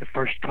we made the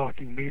first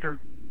talking meter.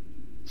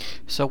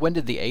 So when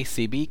did the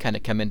ACB kind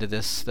of come into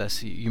this?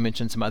 You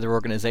mentioned some other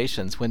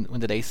organizations. When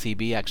did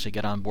ACB actually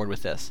get on board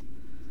with this?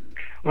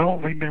 Well,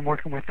 we've been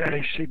working with the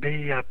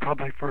ACB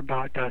probably for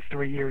about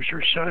 3 years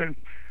or so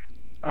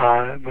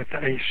with the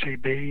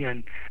ACB,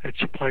 and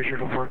it's a pleasure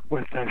to work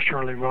with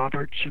Shirley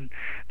Roberts and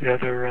the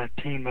other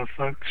team of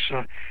folks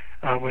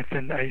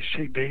within the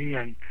ACB,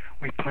 and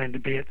we plan to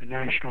be at the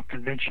National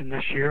Convention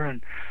this year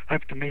and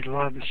hope to meet a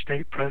lot of the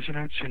state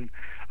presidents and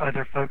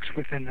other folks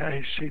within the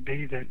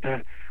ACB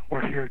that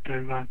we're here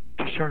to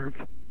serve.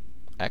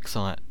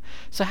 Excellent.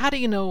 So how do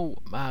you know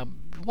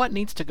what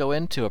needs to go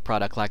into a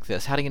product like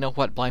this? How do you know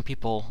what blind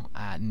people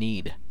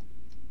need?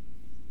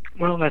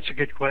 Well, that's a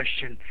good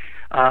question.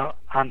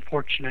 I'm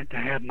fortunate to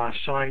have my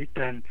site,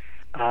 and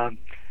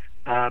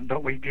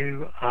but we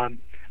do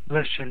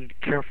listen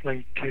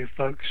carefully to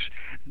folks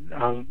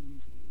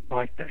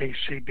like the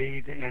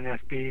ACB, the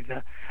NFB,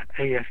 the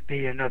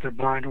AFB, and other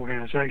blind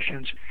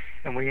organizations,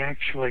 and we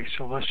actually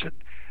solicit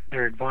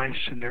their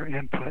advice and their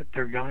input,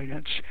 their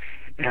guidance,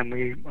 and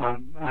we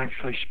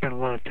actually spend a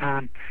lot of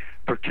time,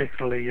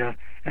 particularly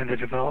in the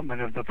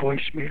development of the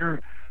voice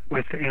meter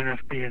with the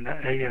NFB and the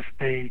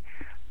AFB,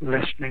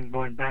 listening,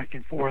 going back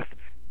and forth,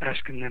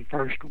 asking them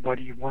first, what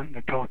do you want in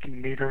a talking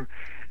meter?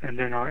 And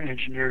then our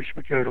engineers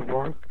would go to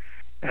work,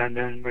 and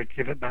then we'd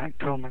give it back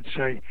to them and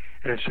say,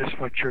 is this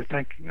what you're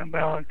thinking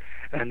about?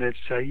 And they'd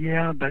say,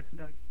 yeah, but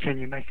can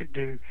you make it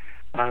do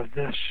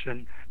this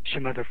and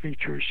some other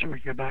features? So we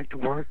go back to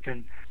work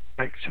and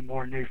make some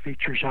more new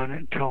features on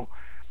it until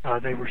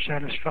they were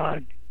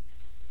satisfied.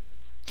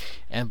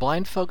 And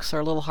blind folks are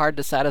a little hard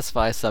to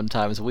satisfy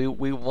sometimes. We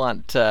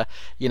want, I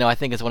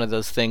think it's one of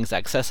those things,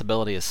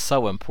 accessibility is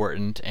so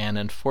important and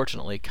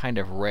unfortunately kind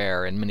of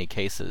rare in many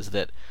cases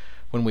that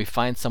when we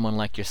find someone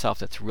like yourself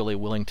that's really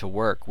willing to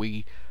work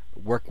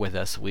with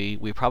us,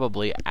 we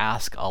probably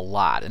ask a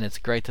lot, and it's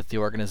great that the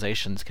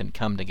organizations can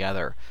come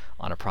together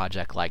on a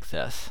project like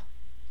this.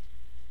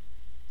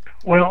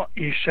 Well,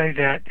 you say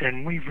that,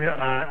 and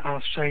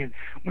I'll say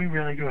we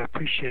really do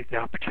appreciate the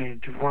opportunity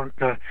to work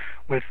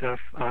with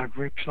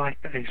groups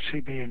like the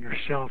ACB and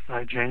yourself,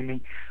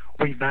 Jamie.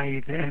 We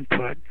value the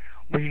input.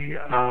 We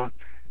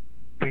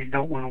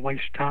don't want to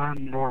waste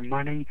time nor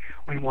money.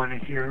 We want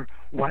to hear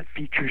what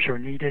features are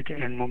needed,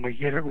 and when we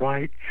get it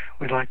right,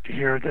 we'd like to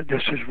hear that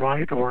this is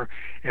right, or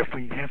if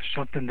we have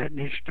something that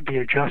needs to be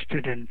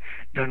adjusted and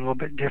done a little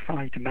bit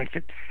differently to make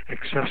it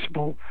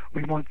accessible,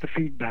 we want the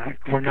feedback.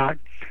 We're not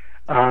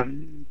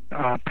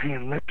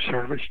paying lip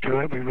service to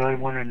it. We really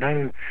want to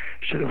know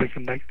so that we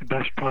can make the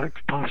best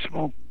products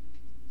possible.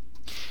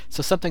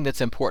 So something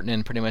that's important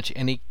in pretty much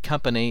any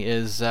company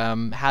is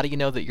how do you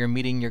know that you're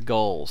meeting your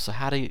goals? So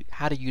how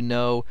do you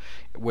know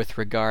with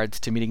regards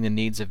to meeting the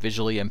needs of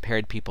visually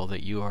impaired people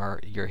that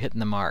you're hitting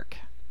the mark?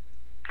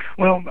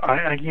 Well,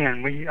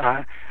 again, we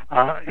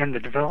in the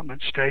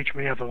development stage,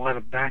 we have a lot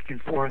of back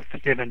and forth,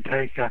 give and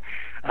take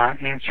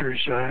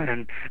answers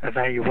and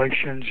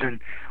evaluations, and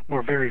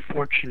we're very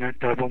fortunate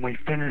when we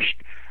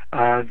finished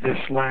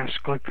this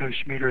last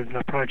glucose meter,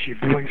 the Prodigy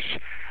Voice,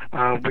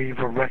 we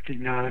were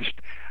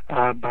recognized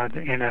by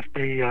the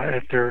NFB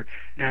at their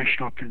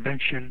national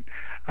convention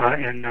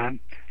in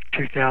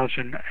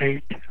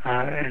 2008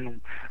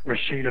 in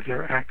receipt of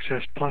their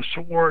Access Plus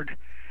award,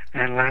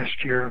 and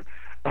last year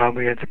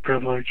we had the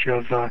privilege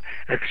of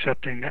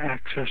accepting the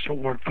Access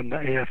Award from the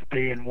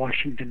AFB in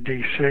Washington,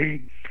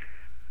 D.C.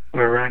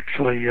 We're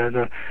actually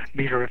the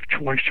meter of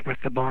choice with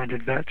the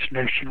blinded vets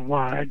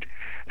nationwide.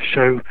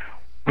 So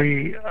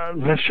we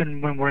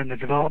listen when we're in the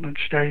development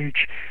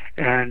stage,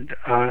 and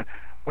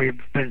we've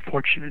been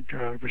fortunate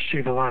to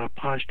receive a lot of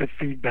positive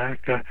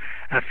feedback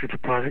after the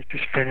product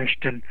is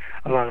finished, and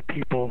a lot of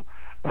people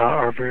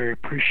are very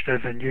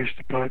appreciative and use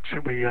the products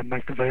that we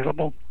make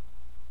available.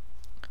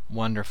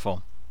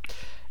 Wonderful.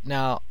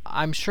 Now,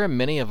 I'm sure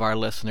many of our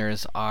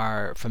listeners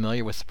are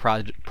familiar with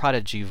the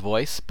Prodigy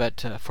Voice,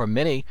 but for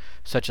many,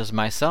 such as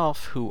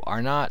myself, who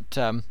are not,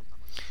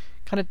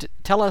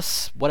 tell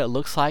us what it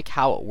looks like,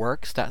 how it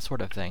works, that sort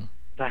of thing.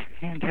 The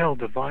handheld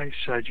device,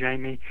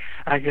 Jamie,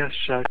 I guess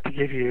to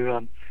give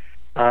you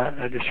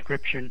a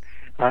description,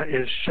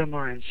 is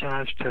similar in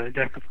size to a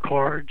deck of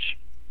cards,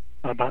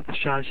 about the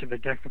size of a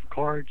deck of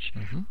cards.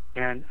 Mm-hmm.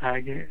 And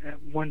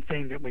one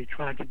thing that we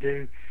try to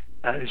do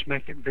is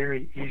make it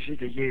very easy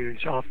to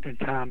use.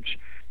 Oftentimes,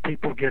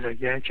 people get a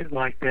gadget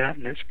like that,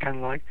 and it's kind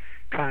of like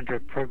trying to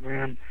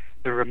program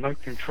the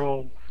remote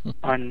control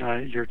on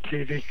your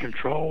TV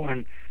control,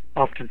 and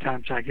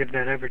oftentimes I give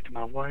that over to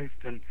my wife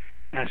and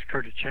ask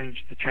her to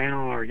change the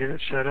channel or get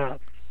it set up.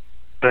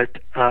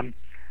 But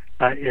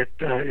it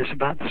is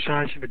about the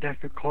size of a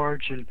deck of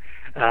cards, and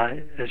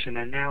as an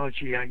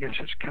analogy, I guess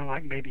it's kind of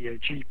like maybe a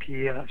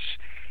GPS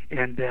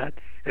in that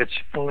it's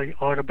fully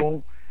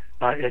audible.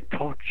 It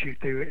talks you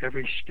through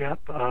every step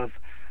of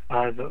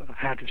how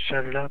to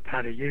set it up,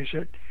 how to use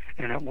it,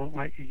 and it won't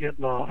let you get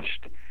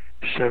lost.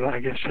 So I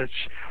guess that's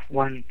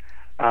one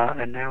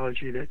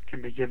analogy that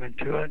can be given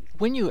to it.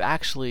 When you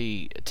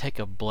actually take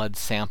a blood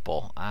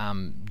sample,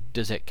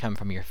 does it come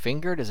from your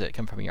finger? Does it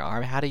come from your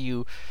arm? How do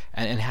you,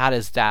 and how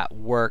does that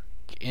work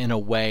in a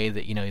way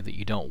that that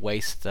you don't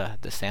waste the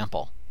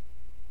sample?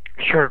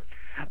 Sure.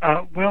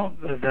 Well,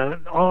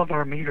 all of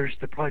our meters,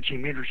 the Prodigy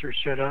meters, are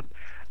set up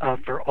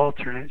for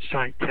alternate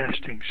site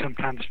testing.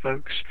 Sometimes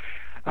folks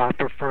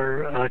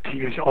prefer to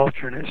use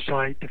alternate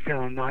site to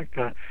feeling like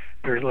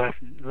there's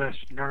less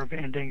nerve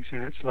endings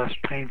and it's less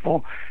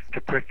painful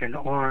to prick an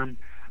arm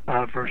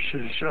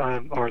versus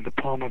or the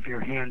palm of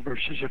your hand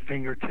versus a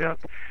fingertip.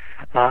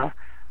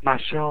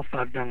 Myself,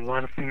 I've done a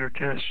lot of finger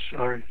tests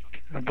or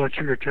blood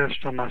sugar tests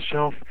on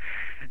myself,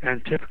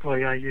 and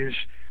typically I use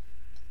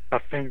a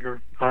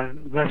finger,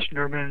 less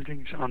nerve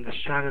endings on the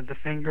side of the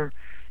finger,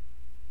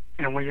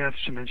 and we have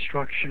some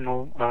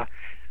instructional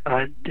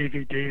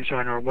DVDs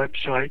on our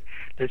website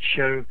that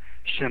show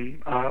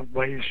some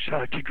ways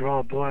to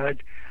draw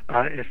blood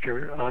if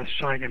you're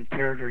sight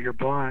impaired or you're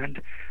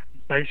blind.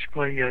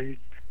 Basically, you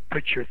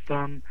put your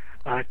thumb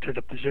to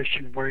the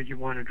position where you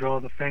want to draw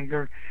the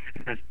finger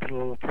and put a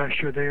little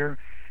pressure there,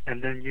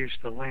 and then use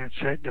the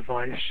lancet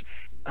device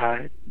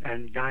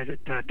and guide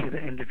it to the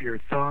end of your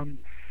thumb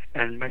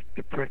and make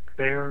the prick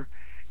there,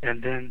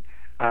 and then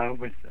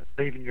with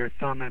leaving your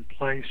thumb in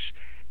place,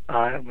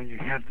 when you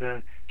have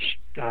the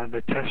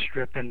test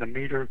strip and the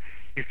meter,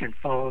 you can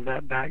follow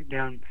that back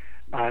down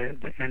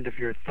the end of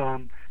your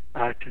thumb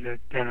to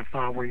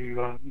identify where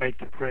you made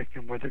the prick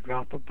and where the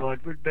drop of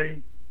blood would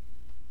be.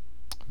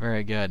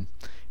 Very good.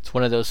 It's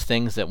one of those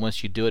things that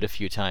once you do it a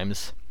few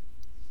times,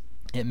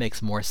 it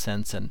makes more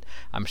sense, and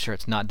I'm sure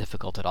it's not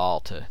difficult at all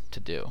to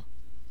do.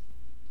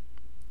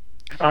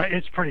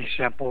 It's pretty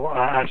simple.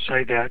 I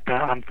say that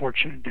I'm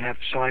fortunate to have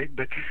sight,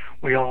 but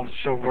we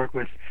also work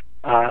with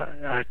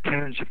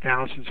tens of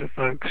thousands of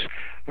folks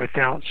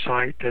without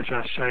sight, as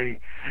I say,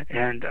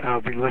 and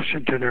we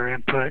listen to their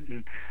input,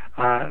 and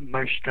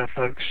most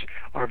folks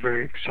are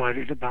very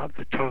excited about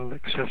the total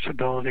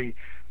accessibility,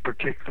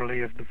 particularly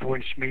of the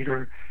voice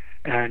meter,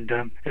 and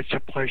it's a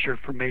pleasure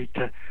for me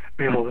to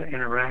be able to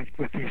interact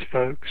with these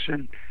folks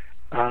and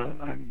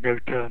go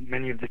to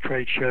many of the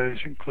trade shows,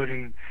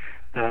 including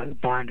the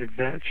Blinded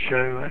Vet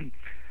show, and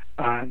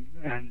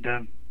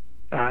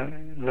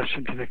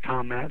listen to the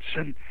comments,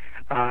 and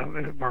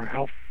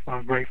we're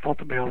grateful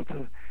to be able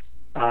to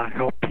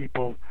help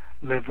people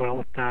live well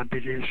with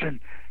diabetes and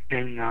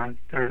gain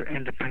their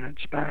independence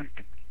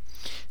back.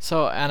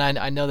 So, and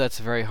I know that's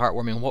very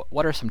heartwarming.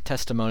 What are some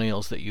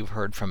testimonials that you've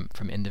heard from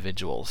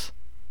individuals?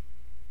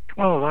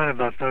 Well, a lot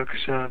of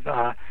folks say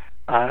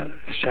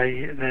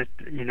that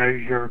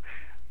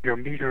your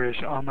meter is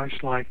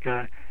almost like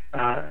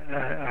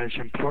as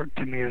important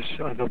to me as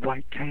the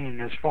white cane.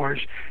 As far as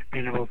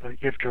being able to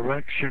give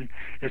direction,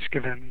 it's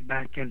given me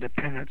back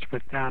independence.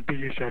 With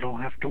diabetes, I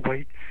don't have to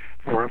wait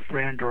for a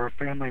friend or a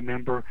family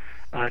member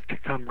to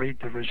come read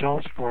the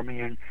results for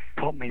me and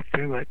help me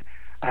through it.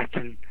 I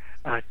can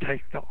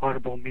take the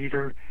audible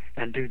meter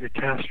and do the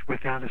test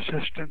without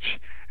assistance,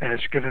 and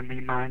it's given me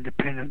my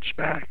independence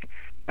back.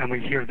 And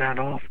we hear that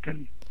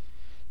often.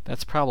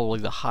 That's probably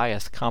the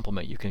highest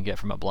compliment you can get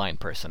from a blind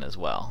person as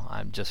well.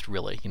 I'm just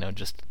really,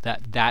 just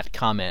that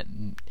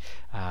comment.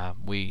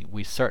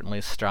 We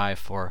certainly strive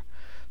for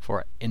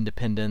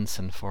independence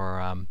and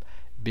for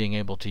being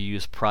able to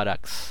use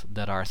products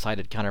that our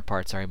sighted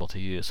counterparts are able to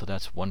use. So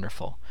that's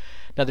wonderful.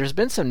 Now, there's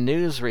been some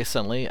news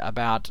recently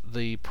about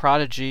the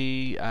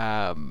Prodigy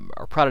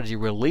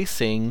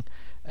releasing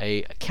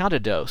a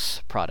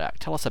Countadose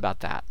product. Tell us about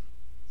that.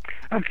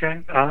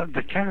 Okay,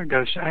 the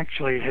Countadose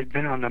actually had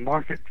been on the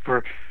market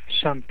for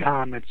some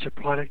time. It's a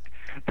product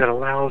that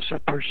allows a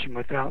person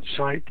without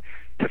sight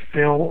to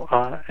fill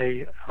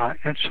a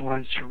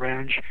insulin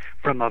syringe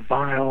from a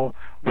vial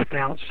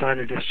without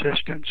sighted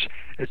assistance.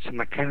 It's a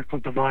mechanical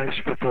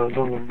device with a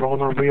little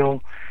roller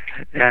wheel,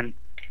 and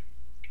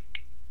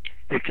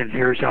you can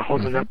hear as I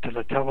hold it up to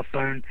the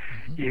telephone,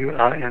 you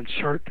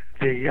insert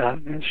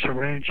the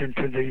syringe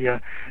into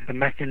the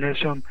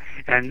mechanism,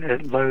 and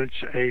it loads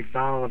a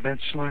vial of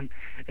insulin,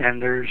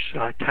 and there's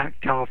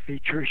tactile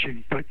features. You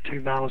can put 2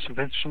 vials of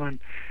insulin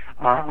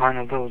on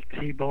a little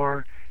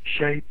T-bar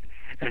shape,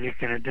 and you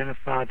can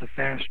identify the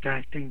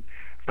fast-acting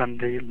from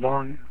the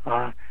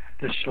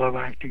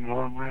slow-acting,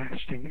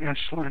 long-lasting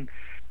insulin,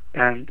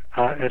 and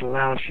it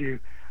allows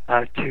you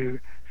to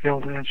fill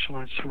the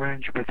insulin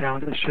syringe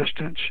without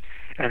assistance,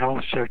 and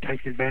also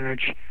take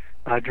advantage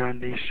during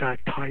these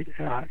tight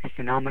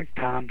economic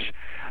times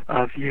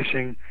of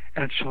using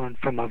insulin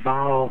from a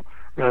vial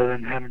rather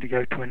than having to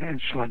go to an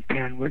insulin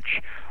pen,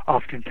 which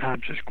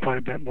oftentimes is quite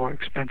a bit more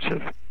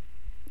expensive.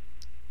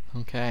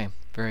 Okay,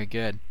 very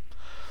good.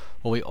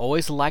 Well, we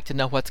always like to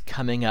know what's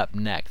coming up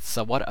next.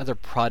 So what other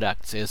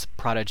products is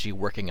Prodigy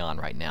working on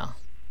right now?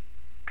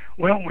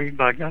 Well, we've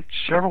got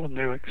several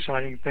new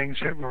exciting things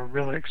that we're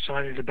really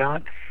excited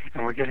about,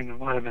 and we're getting a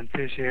lot of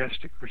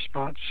enthusiastic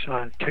response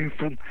too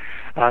from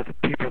the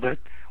people that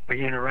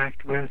we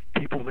interact with,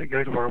 people that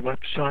go to our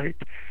website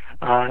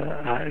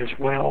as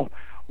well.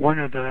 One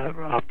of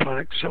the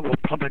products that will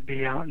probably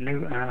be out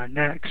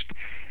next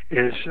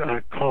is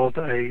called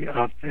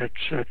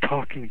it's a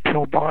talking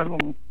pill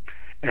bottle,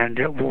 and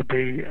it will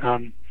be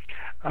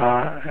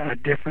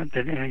different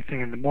than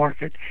anything in the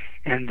market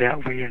in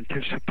that we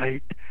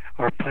anticipate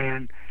our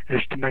plan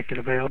is to make it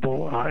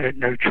available at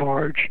no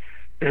charge.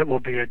 It will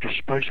be a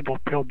disposable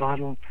pill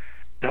bottle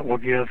that will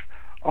give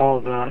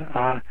all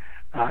the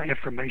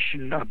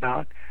information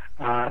about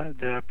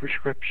the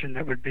prescription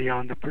that would be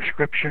on the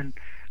prescription,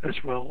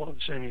 as well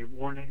as any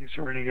warnings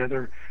or any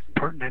other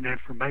pertinent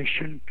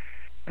information.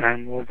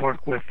 And we'll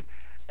work with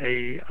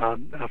a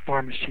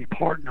pharmacy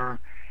partner,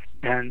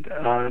 and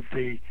at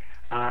the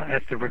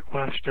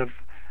request of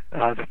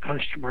the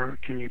customer,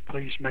 can you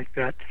please make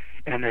that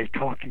in a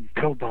talking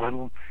pill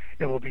bottle?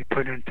 It will be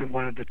put into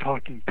one of the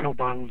talking pill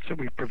bottles that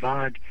we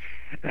provide,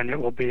 and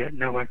it will be at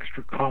no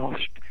extra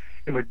cost.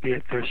 it would be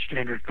at the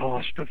standard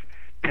cost of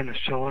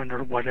penicillin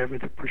or whatever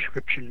the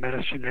prescription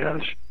medicine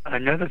is.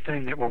 Another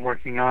thing that we're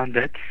working on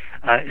that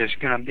is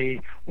going to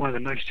be one of the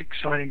most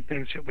exciting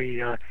things that we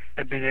have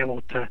been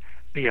able to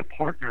be a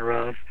partner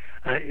of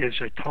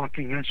is a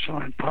talking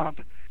insulin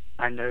pump.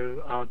 I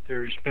know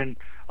there's been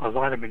a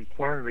lot of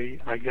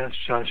inquiry, I guess,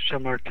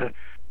 similar to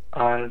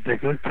the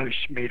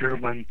glucose meter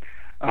when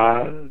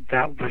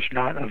that was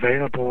not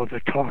available, the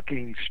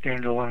talking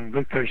standalone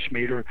glucose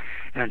meter,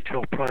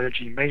 until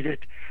Prodigy made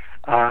it.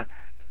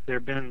 There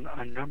have been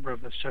a number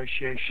of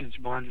associations,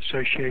 blind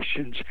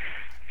associations,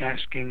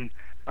 asking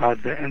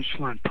the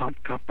insulin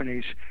pump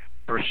companies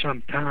for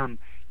some time,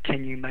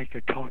 can you make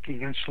a talking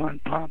insulin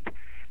pump?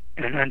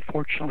 And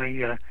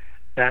unfortunately,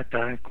 that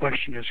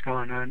question has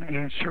gone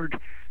unanswered.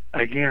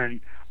 Again,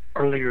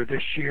 earlier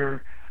this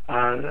year,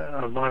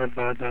 a lot of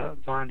the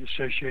blind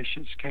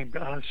associations came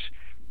to us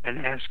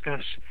and asked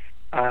us,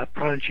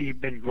 Prodigy, you've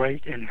been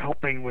great in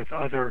helping with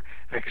other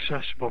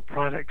accessible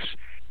products.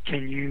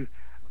 Can you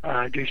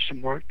do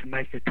some work to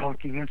make a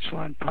talking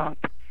insulin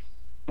pump?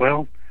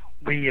 Well,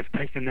 we have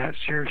taken that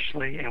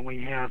seriously, and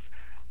we have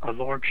a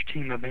large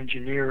team of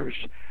engineers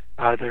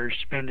that are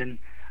spending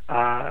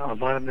a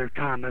lot of their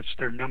time. That's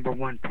their number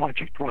one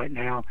project right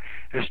now,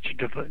 is to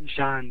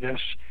design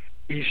this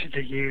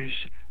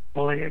easy-to-use,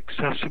 fully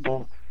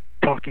accessible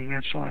talking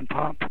insulin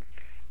pump.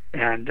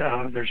 And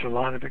there's a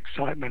lot of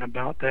excitement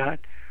about that.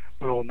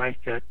 We will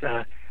make it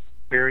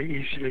very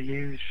easy to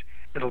use.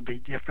 It'll be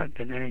different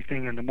than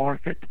anything in the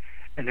market,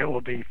 and it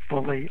will be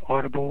fully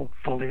audible,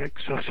 fully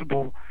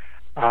accessible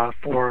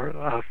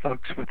for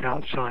folks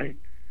without sight.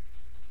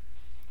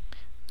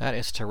 That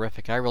is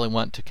terrific. I really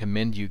want to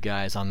commend you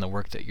guys on the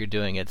work that you're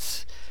doing.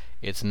 It's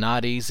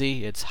not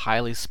easy. It's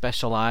highly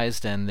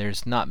specialized, and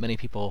there's not many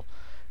people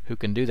who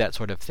can do that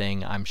sort of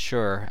thing, I'm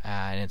sure.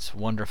 And it's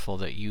wonderful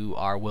that you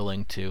are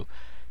willing to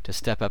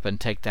step up and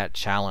take that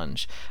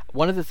challenge.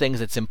 One of the things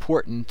that's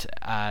important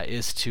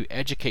is to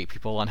educate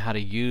people on how to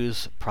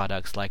use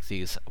products like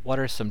these. What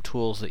are some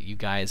tools that you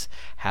guys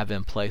have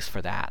in place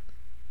for that?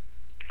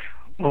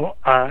 Well,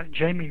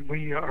 Jamie,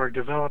 we are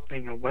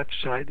developing a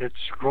website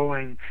that's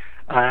growing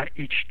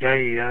each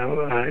day.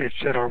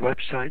 It's at our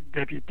website,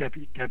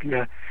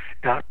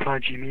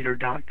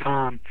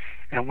 www.prodigymeter.com,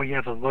 and we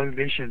have a low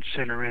vision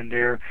center in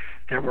there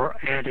that we're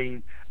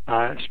adding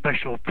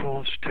special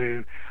tools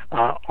to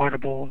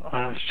audible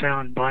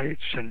sound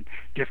bites and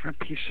different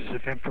pieces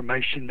of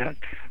information that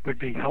would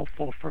be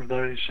helpful for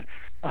those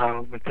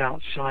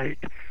without sight.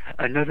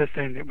 Another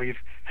thing that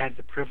we've had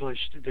the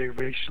privilege to do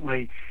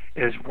recently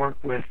is work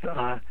with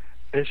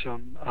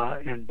BISM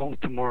in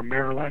Baltimore,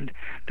 Maryland.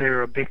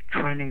 They're a big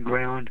training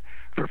ground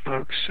for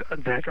folks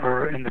that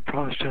are in the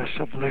process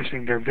of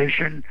losing their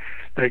vision.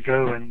 They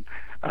go and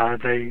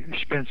they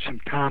spend some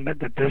time at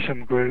the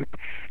BISM group,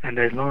 and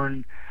they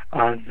learn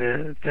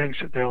the things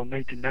that they'll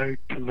need to know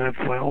to live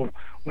well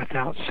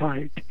without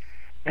sight.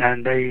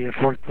 And they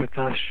have worked with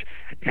us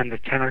in the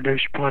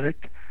Tenor-Dose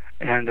product,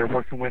 and they're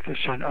working with us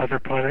on other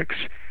products.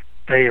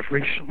 They have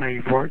recently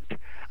worked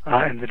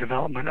in the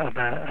development of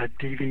a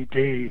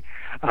DVD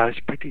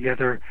put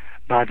together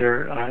by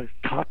their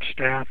top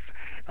staff,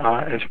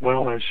 as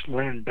well as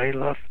Lynn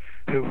Bailiff,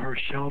 who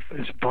herself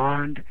is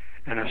blind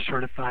and a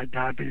certified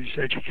diabetes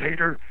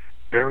educator,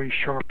 very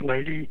sharp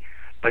lady,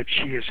 but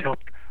she has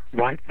helped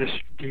write this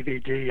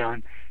DVD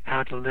on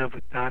how to live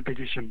with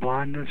diabetes and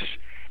blindness,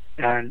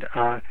 and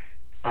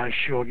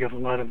she'll give a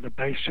lot of the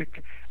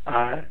basic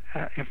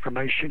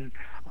information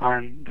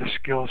on the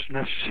skills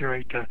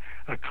necessary to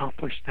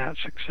accomplish that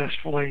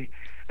successfully,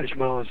 as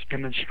well as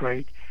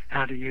demonstrate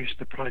how to use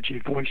the Prodigy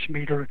voice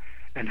meter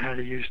and how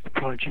to use the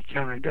Prodigy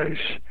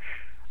counter-dose.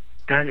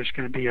 That is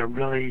going to be a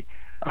really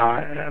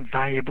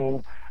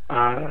valuable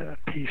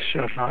piece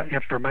of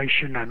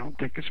information. I don't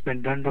think it's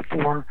been done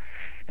before,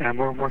 and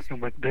we're working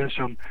with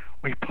BISM.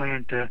 We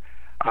plan to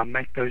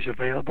make those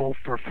available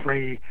for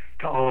free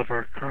to all of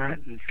our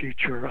current and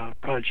future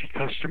Prodigy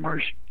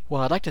customers.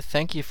 Well, I'd like to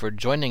thank you for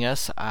joining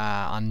us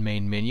on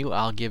Main Menu.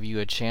 I'll give you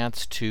a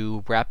chance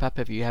to wrap up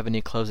if you have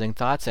any closing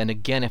thoughts. And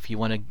again, if you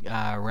want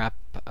to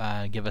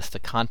give us the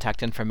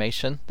contact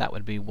information, that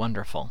would be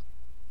wonderful.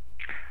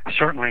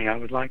 Certainly, I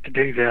would like to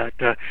do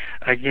that.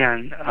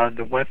 Again,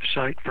 the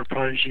website for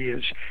Prodigy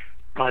is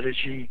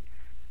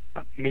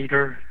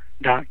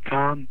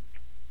prodigymeter.com,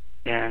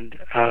 and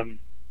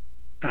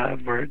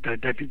we're at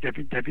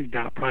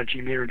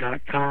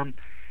www.prodigymeter.com,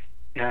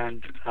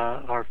 and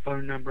our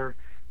phone number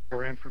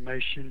for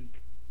information,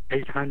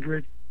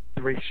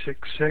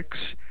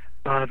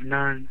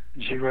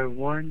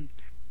 800-366-5901.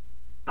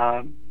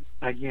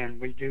 Again,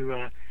 we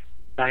do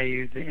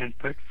value the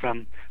input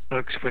from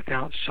folks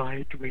without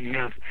sight. We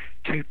have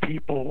two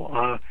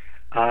people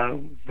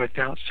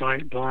without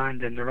sight,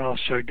 blind, and they're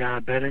also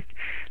diabetic.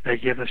 They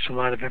give us a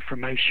lot of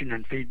information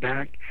and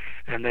feedback,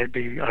 and they'd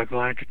be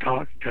glad to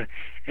talk to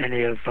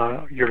any of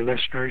your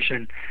listeners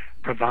and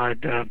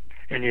provide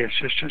any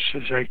assistance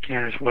as they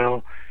can as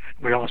well.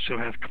 We also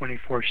have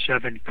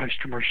 24/7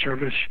 customer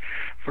service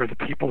for the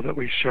people that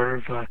we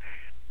serve to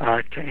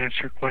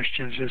answer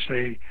questions as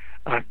they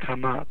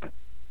come up.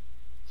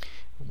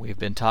 We've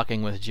been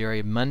talking with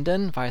Jerry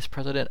Munden, Vice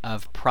President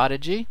of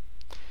Prodigy,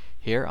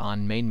 here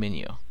on Main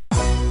Menu.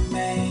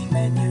 Main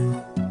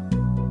menu.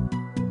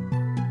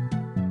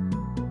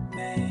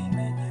 Main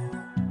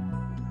menu.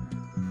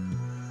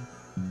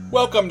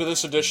 Welcome to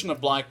this edition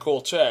of Black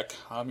Cool Tech.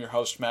 I'm your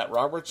host, Matt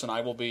Roberts, and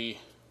I will be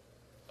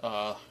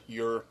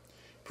your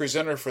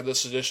presenter for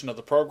this edition of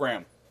the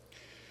program.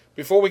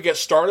 Before we get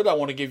started, I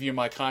want to give you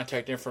my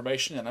contact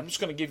information, and I'm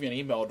just going to give you an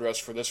email address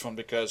for this one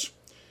because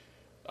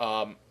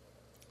I've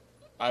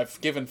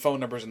given phone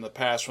numbers in the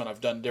past when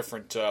I've done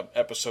different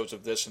episodes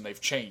of this, and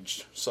they've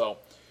changed. So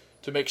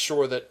to make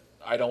sure that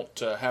I don't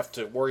have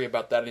to worry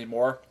about that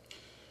anymore,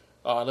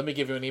 let me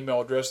give you an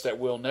email address that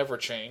will never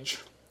change.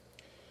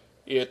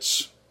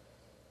 It's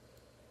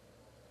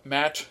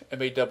Matt,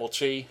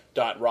 M-A-T-T,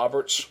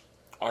 .Roberts,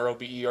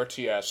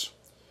 R-O-B-E-R-T-S,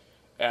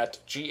 at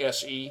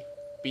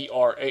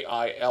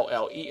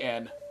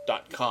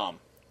GSEBRAILLEN.com.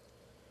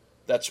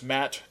 That's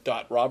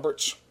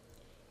Matt.Roberts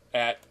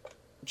at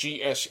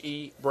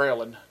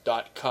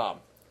GSEBrailen.com.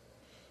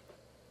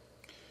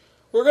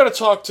 We're going to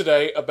talk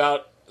today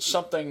about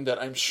something that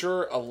I'm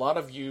sure a lot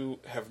of you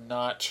have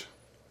not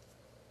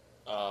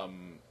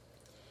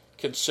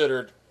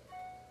considered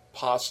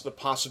the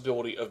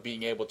possibility of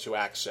being able to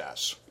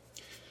access.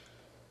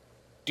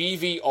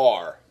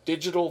 DVR,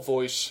 digital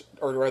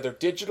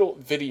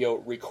video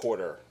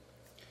recorder.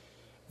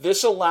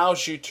 This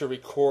allows you to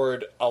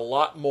record a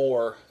lot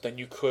more than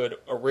you could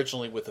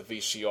originally with a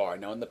VCR.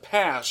 Now, in the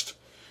past,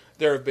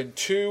 there have been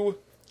two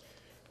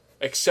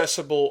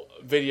accessible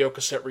video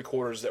cassette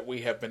recorders that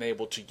we have been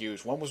able to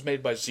use. One was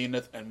made by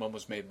Zenith and one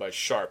was made by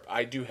Sharp.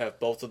 I do have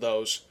both of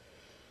those.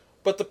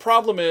 But the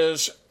problem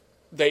is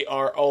they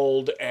are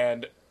old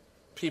and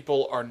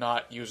people are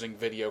not using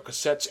video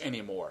cassettes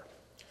anymore.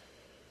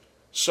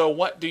 So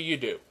what do you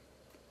do?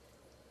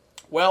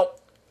 Well,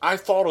 I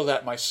thought of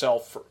that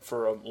myself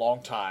for a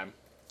long time.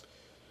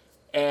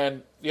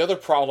 And the other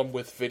problem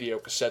with video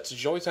cassettes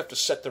is you always have to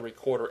set the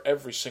recorder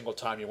every single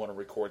time you want to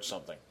record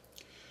something.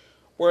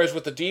 Whereas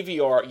with the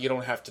DVR, you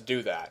don't have to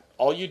do that.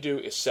 All you do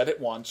is set it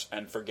once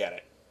and forget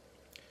it.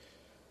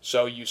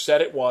 So you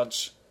set it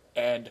once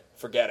and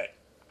forget it.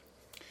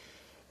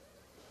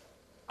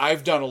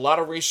 I've done a lot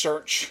of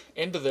research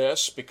into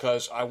this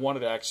because I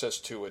wanted access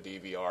to a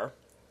DVR.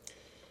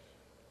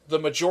 The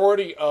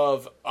majority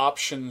of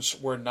options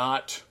were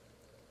not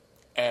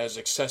as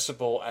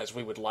accessible as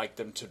we would like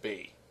them to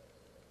be.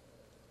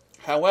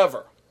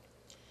 However,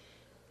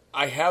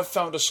 I have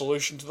found a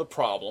solution to the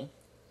problem,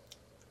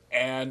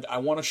 and I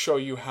want to show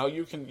you how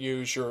you can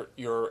use your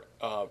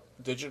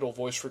digital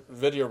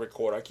video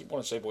recorder. I keep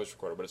wanting to say voice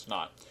recorder, but it's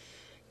not.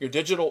 Your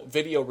digital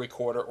video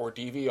recorder, or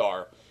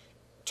DVR,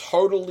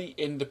 totally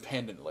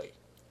independently.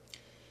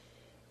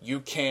 You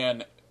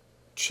can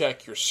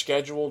check your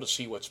schedule to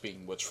see what's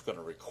going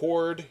to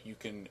record. You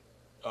can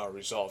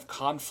resolve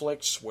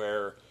conflicts,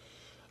 where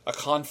a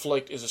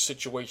conflict is a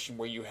situation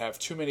where you have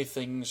too many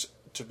things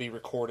to be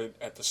recorded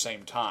at the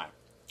same time.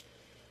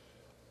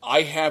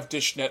 I have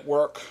Dish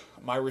Network.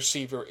 My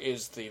receiver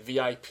is the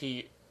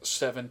VIP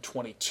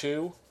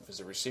 722, is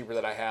the receiver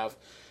that I have.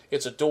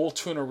 It's a dual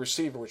tuner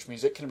receiver, which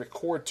means it can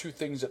record two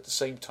things at the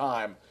same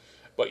time,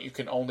 but you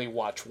can only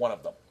watch one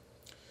of them.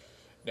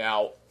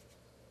 Now,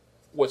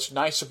 what's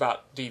nice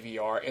about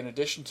DVR, in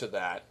addition to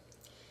that,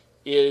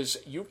 is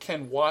you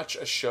can watch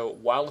a show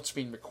while it's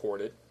being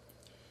recorded.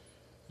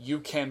 You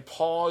can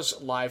pause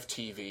live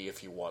TV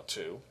if you want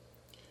to.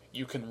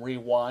 You can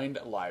rewind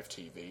live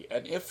TV.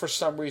 And if for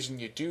some reason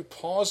you do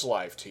pause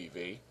live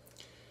TV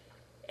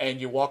and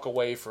you walk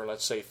away for,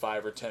 let's say,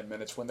 5 or 10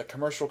 minutes, when the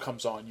commercial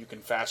comes on, you can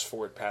fast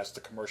forward past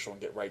the commercial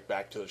and get right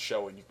back to the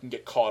show, and you can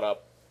get caught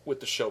up with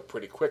the show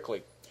pretty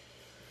quickly.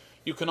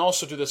 You can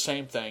also do the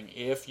same thing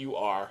if you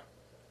are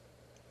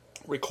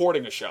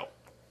recording a show.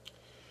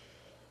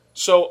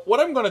 So what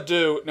I'm going to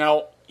do,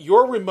 now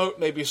your remote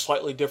may be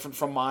slightly different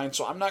from mine,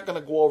 so I'm not going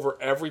to go over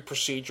every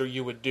procedure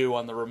you would do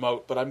on the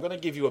remote, but I'm going to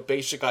give you a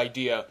basic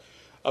idea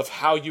of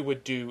how you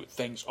would do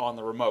things on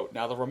the remote.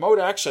 Now the remote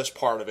access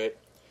part of it,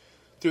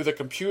 through the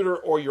computer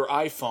or your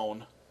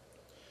iPhone,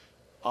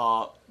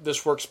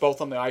 this works both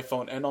on the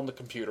iPhone and on the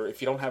computer.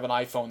 If you don't have an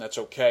iPhone, that's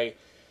okay.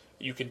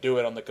 You can do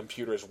it on the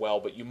computer as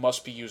well, but you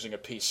must be using a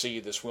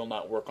PC. This will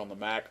not work on the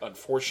Mac,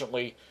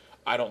 unfortunately.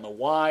 I don't know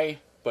why,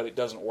 but it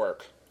doesn't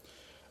work.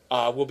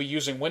 We'll be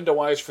using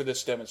WindowEyes for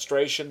this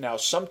demonstration. Now,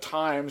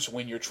 sometimes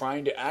when you're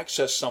trying to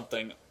access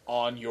something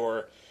on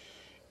your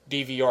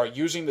DVR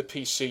using the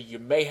PC, you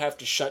may have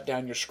to shut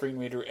down your screen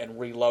reader and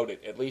reload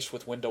it. At least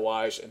with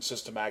WindowEyes and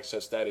System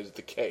Access, that is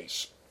the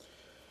case.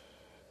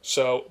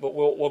 So, but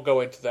we'll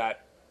go into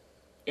that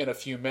in a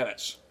few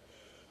minutes.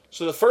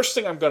 So the first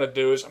thing I'm going to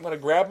do is I'm going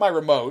to grab my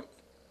remote,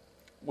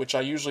 which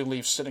I usually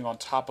leave sitting on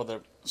top of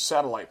the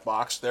satellite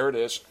box. There it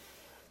is.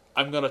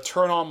 I'm going to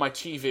turn on my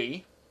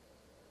TV.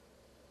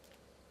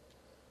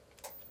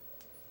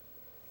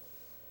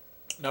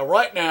 Now,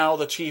 right now,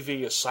 the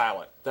TV is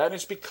silent. That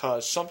is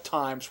because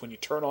sometimes when you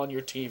turn on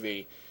your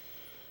TV,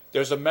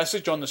 there's a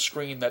message on the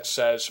screen that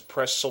says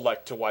press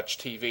select to watch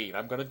TV, and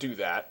I'm going to do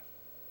that.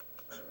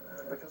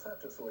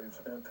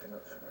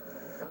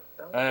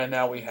 And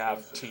now we have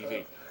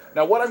TV.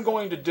 Now what I'm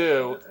going to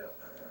do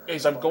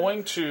is I'm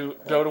going to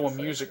go to a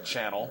music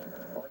channel.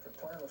 Like a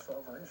plan of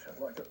salvation,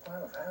 like a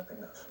plan of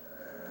happiness.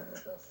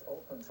 Just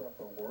opens up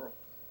a world.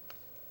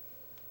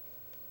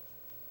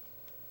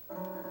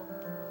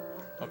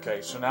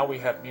 Okay, so now we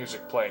have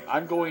music playing.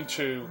 I'm going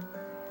to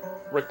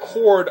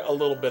record a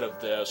little bit of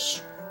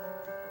this.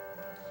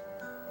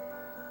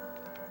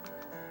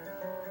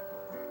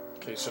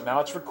 Okay, so now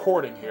it's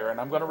recording here, and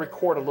I'm going to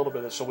record a little bit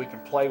of this so we can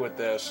play with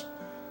this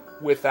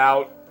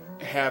without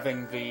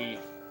having the...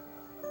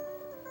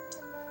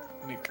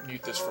 Let me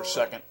mute this for a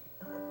second.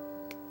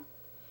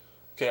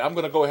 Okay, I'm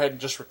going to go ahead and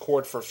just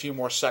record for a few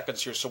more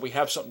seconds here so we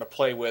have something to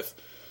play with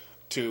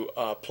to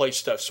play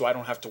stuff, so I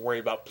don't have to worry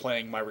about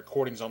playing my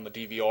recordings on the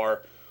DVR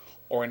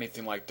or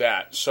anything like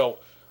that. So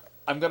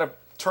I'm going to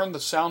turn the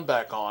sound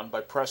back on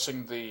by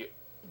pressing the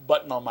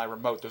button on my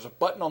remote. There's a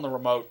button on the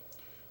remote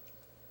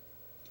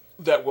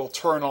that will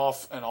turn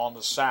off and on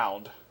the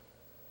sound.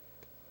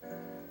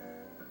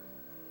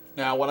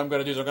 Now what I'm going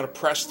to do is I'm going to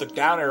press the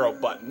down arrow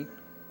button.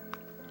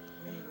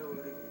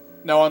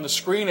 Now on the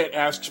screen it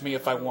asks me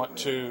if I want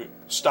to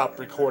stop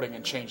recording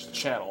and change the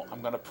channel.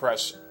 I'm going to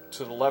press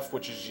to the left,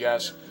 which is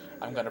yes.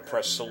 I'm going to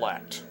press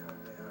select.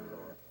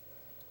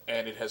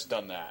 And it has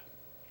done that.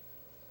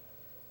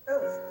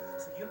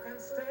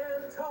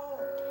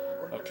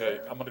 Okay,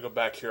 I'm going to go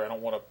back here. I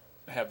don't want to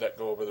have that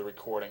go over the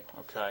recording.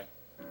 Okay.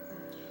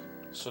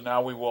 So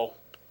now we will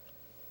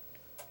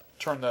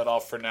turn that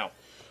off for now.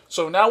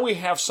 So now we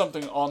have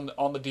something on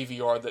the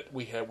DVR that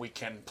we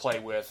can play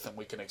with and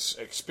we can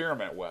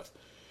experiment with.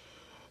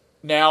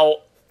 Now,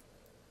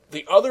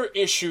 the other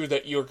issue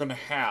that you're going to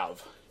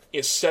have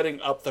is setting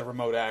up the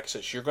remote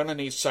access. You're going to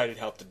need sighted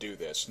help to do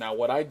this. Now,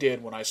 what I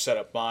did when I set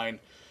up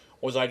mine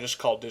was I just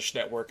called Dish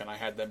Network and I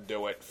had them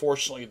do it.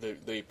 Fortunately,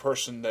 the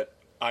person that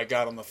I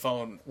got on the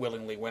phone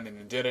willingly went in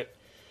and did it.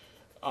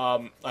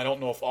 I don't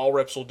know if all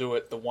reps will do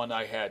it. The one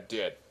I had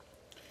did.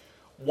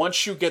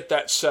 Once you get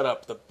that set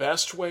up, the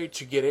best way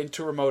to get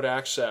into remote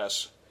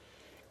access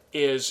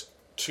is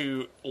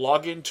to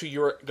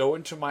go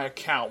into my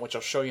account, which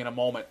I'll show you in a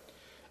moment,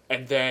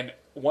 and then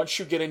once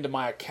you get into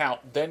my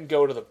account, then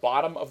go to the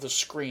bottom of the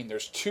screen.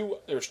 There's two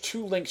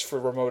links for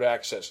remote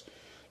access.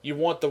 You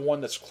want the one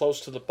that's close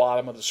to the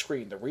bottom of the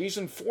screen. The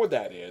reason for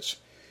that is,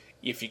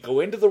 if you go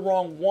into the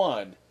wrong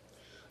one,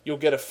 you'll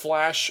get a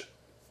flash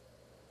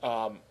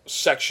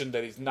section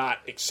that is not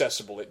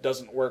accessible. It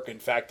doesn't work. In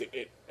fact,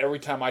 every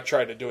time I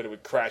tried to do it, it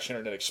would crash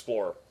Internet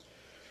Explorer.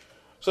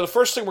 So the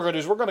first thing we're going to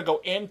do is we're going to go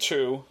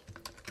into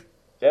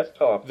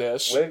desktop,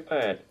 this,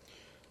 webpad,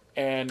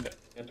 and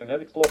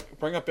Internet Explorer.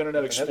 Bring up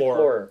Internet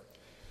Explorer.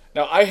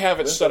 Now I have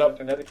it set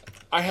up.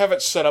 I have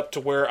it set up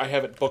to where I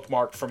have it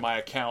bookmarked for my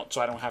account,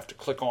 so I don't have to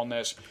click on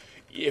this.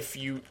 If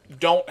you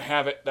don't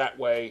have it that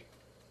way,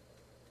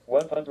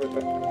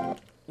 100%.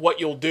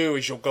 What you'll do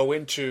is you'll go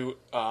into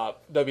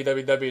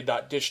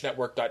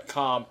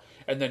www.dishnetwork.com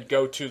and then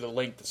go to the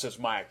link that says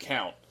My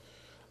Account.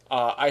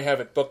 I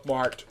have it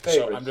bookmarked,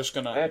 so I'm just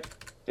going to...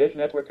 Dish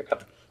Network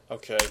account.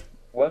 Okay.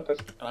 1%. And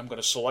I'm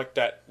going to select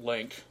that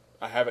link.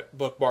 I have it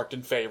bookmarked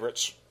in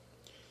Favorites.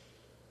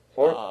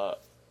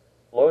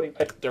 Loading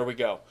page. There we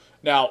go.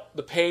 Now,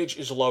 the page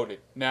is loaded.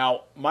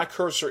 Now, my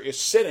cursor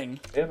is sitting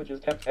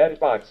Images,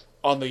 edit box.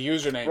 On the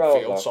username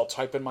Browser. field, so I'll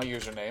type in my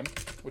username,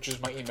 which is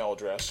my email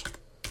address.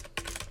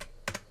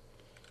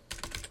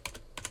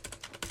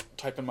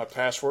 Type in my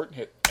password and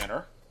hit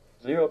enter.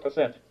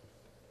 0%.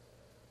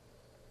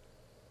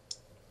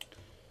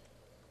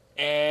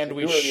 And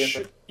we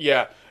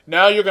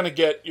now you're going to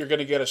get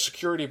a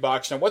security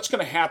box. Now what's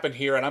going to happen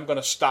here, and I'm going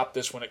to stop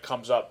this when it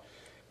comes up.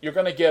 You're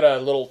going to get a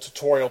little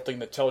tutorial thing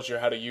that tells you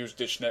how to use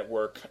Dish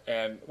Network,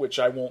 and which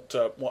I won't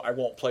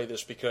play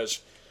this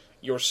because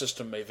your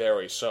system may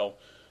vary. So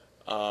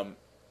I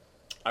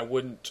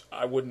wouldn't,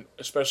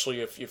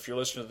 especially if you're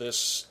listening to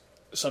this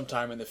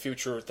sometime in the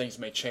future, things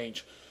may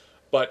change.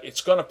 But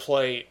it's going to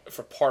play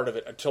for part of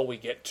it until we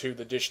get to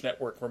the Dish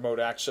Network remote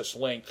access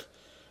link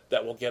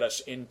that will get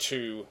us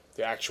into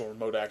the actual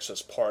remote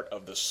access part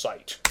of the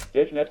site.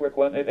 Dish Network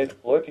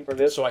 188, looking for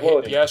this. So I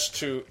hit yes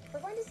to... We're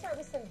going to start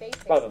with some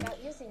basics Bottom.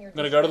 about using your I'm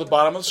going to go to the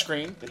bottom of the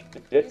screen.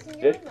 Dish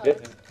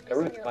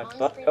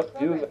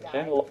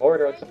channel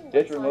order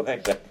Dish remote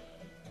access.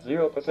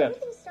 0%.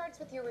 Everything starts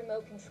with your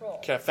remote control.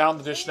 Okay, I found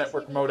the Dish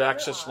Network remote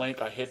access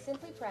link. I hit...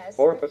 Simply press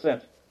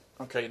 4%.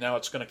 Okay, now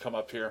it's going to come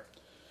up here.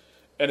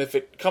 And if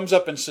it comes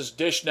up and says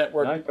Dish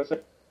Network, 9%.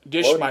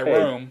 Dish Loading My page.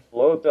 Room.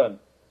 Load done.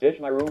 Dish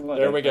My Room.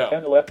 There we go.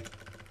 10 to left.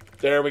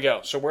 There we go.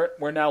 So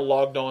we're now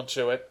logged on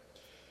to it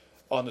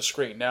on the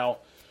screen. Now,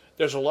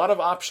 there's a lot of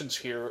options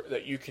here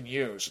that you can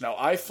use. Now,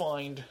 I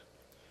find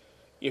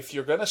if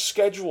you're going to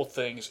schedule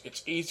things,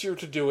 it's easier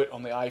to do it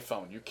on the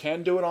iPhone. You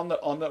can do it on the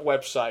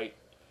website,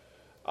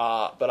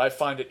 but I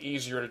find it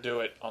easier to do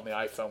it on the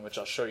iPhone, which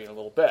I'll show you in a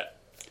little bit.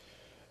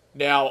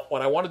 Now,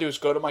 what I want to do is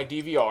go to my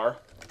DVR.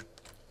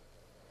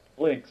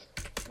 Links.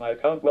 My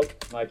account, well,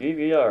 my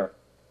DVR.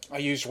 I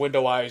used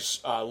Window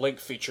Eyes link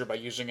feature by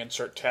using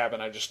Insert Tab,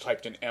 and I just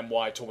typed in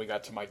MY till we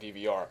got to my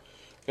DVR.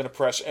 I'm going to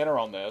press Enter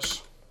on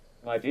this.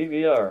 My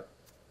DVR.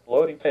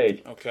 Loading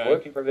page. Okay.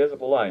 Looking for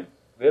visible line.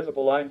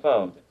 Visible line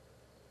found.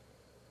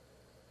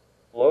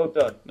 Load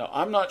done. Now,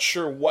 I'm not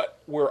sure what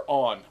we're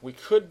on. We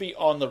could be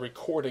on the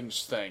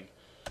recordings thing.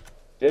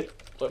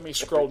 Let me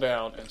scroll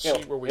down and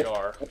see where we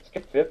are.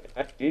 Skip fit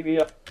at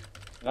DVR.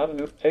 Not a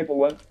new table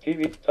 1.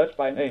 TV touched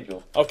by an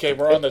angel. Okay,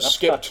 we're on the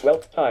skipped.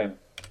 12th time.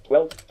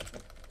 12.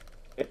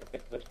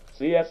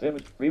 CS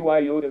image.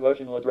 BYU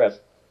devotional address.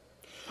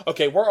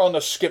 Okay, we're on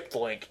the skipped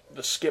link,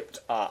 the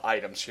skipped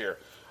items here.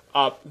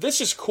 This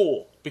is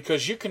cool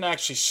because you can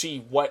actually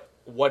see what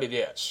it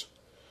is.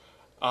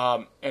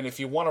 And if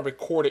you want to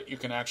record it, you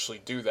can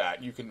actually do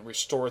that. You can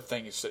restore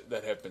things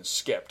that have been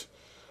skipped.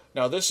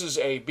 Now, this is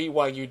a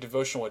BYU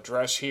devotional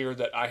address here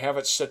that I have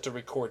it set to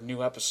record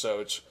new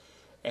episodes.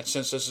 And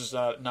since this is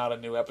not a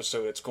new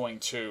episode, it's going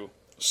to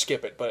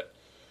skip it. But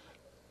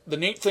the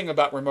neat thing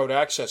about remote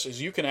access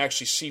is you can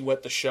actually see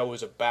what the show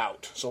is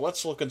about. So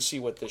let's look and see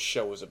what this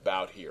show is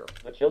about here.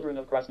 The Children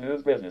of Christ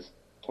News Business.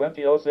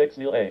 2006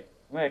 Neil A.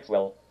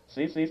 Maxwell.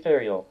 CC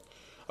Stereo.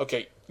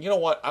 Okay, you know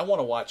what? I want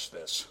to watch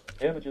this.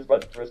 Images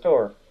button.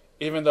 Restore.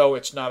 Even though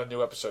it's not a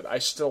new episode, I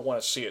still want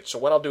to see it. So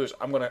what I'll do is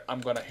I'm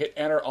gonna hit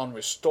Enter on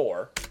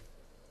Restore.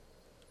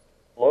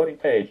 Loading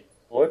page.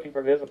 Looking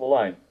for visible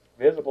line.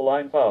 Visible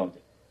line found.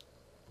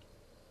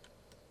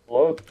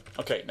 Load.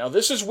 Okay, now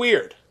this is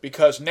weird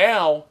because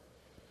now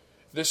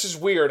this is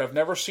weird. I've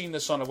never seen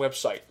this on a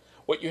website.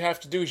 What you have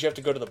to do is you have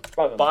to go to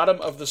the bottom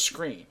of the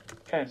screen.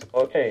 Cancel.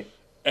 OK.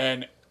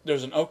 And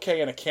there's an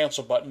OK and a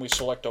cancel button. We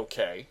select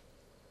OK.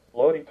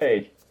 Loading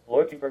page.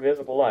 Looking for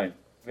visible line.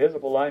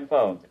 Visible line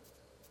found.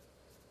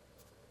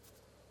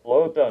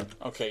 Load done.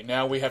 Okay,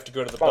 now we have to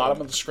go to the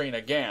bottom of the screen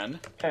again.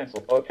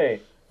 Cancel.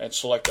 OK. And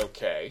select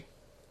OK.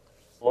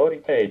 Loading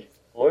page.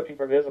 Looking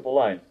for visible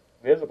line.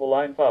 Visible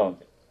line found.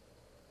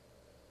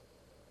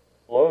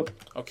 Load.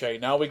 Okay,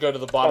 now we go to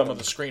the bottom of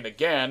the screen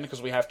again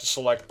because we have to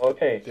select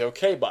the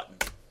OK button.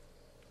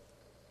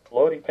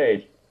 Loading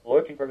page.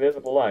 Looking for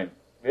visible line.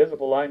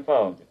 Visible line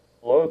found.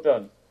 Load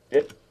done.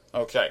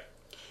 Okay.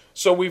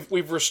 So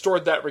we've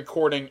restored that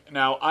recording.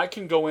 Now I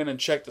can go in and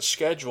check the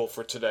schedule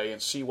for today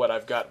and see what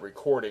I've got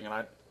recording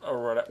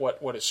or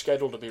what is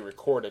scheduled to be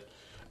recorded.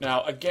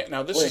 Now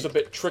this is a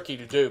bit tricky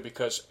to do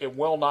because it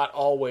will not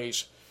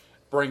always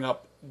bring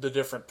up the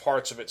different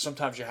parts of it.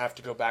 Sometimes you have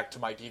to go back to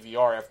my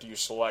DVR after you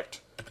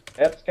select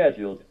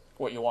scheduled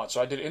what you want.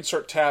 So I did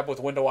Insert Tab with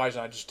Window Eyes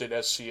and I just did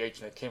SCH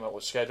and it came up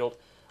with scheduled.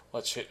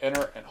 Let's hit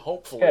Enter and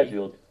hopefully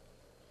scheduled.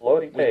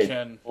 Loading page.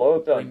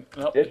 Load done.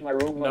 Did my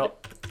room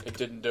Nope, it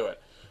didn't do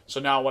it. So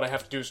now what I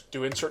have to do is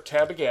do Insert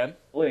Tab again.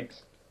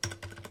 Links.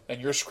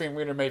 And your screen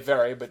reader may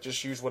vary, but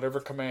just use whatever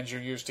commands you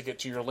use to get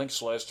to your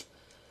links list.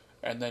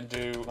 And then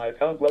do my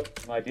account,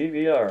 my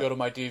DVR. Go to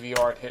my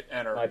DVR and hit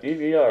Enter. My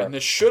DVR. And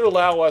this should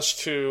allow us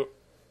to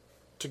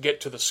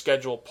get to the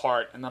schedule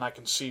part, and then I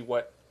can see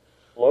what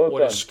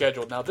is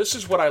scheduled. Now this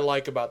is what I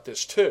like about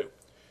this too,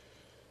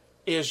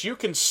 is you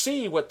can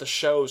see what the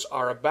shows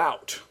are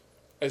about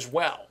as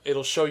well.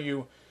 It'll show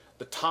you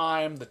the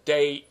time, the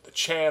date, the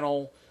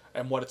channel,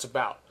 and what it's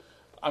about.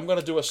 I'm going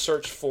to do a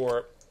search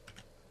for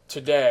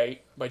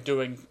today by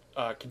doing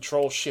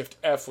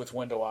Control-Shift-F with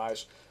Window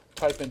Eyes.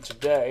 Type in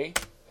today.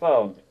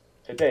 Found.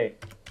 Today.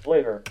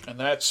 Later. And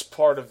that's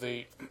part of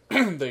the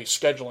the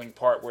scheduling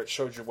part where it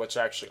shows you what's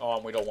actually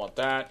on. We don't want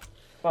that.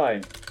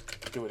 Fine.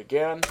 Do it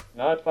again.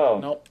 Not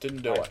found. Nope,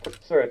 didn't do it.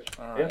 Search.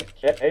 All right.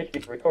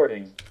 HD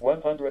recordings.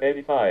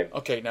 185.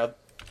 Okay, now.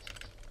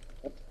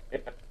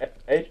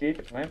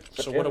 HD.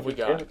 So what have we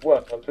got? Image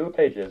 1 of 2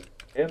 pages.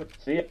 Image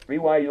C.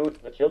 BYU.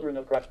 The Children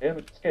of Christ.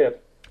 Image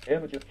skip.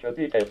 Images show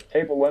details.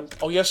 Table 1.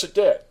 Oh, yes, it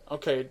did.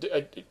 Okay,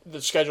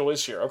 the schedule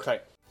is here. Okay.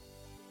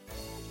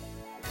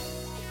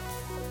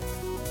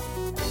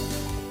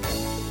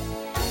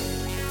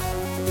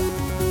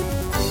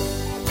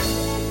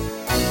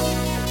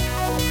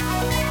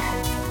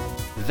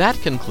 That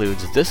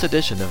concludes this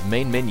edition of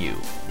Main Menu.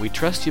 We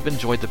trust you've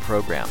enjoyed the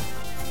program.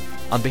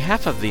 On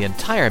behalf of the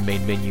entire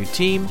Main Menu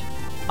team,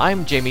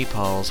 I'm Jamie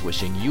Pauls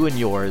wishing you and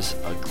yours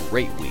a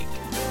great week.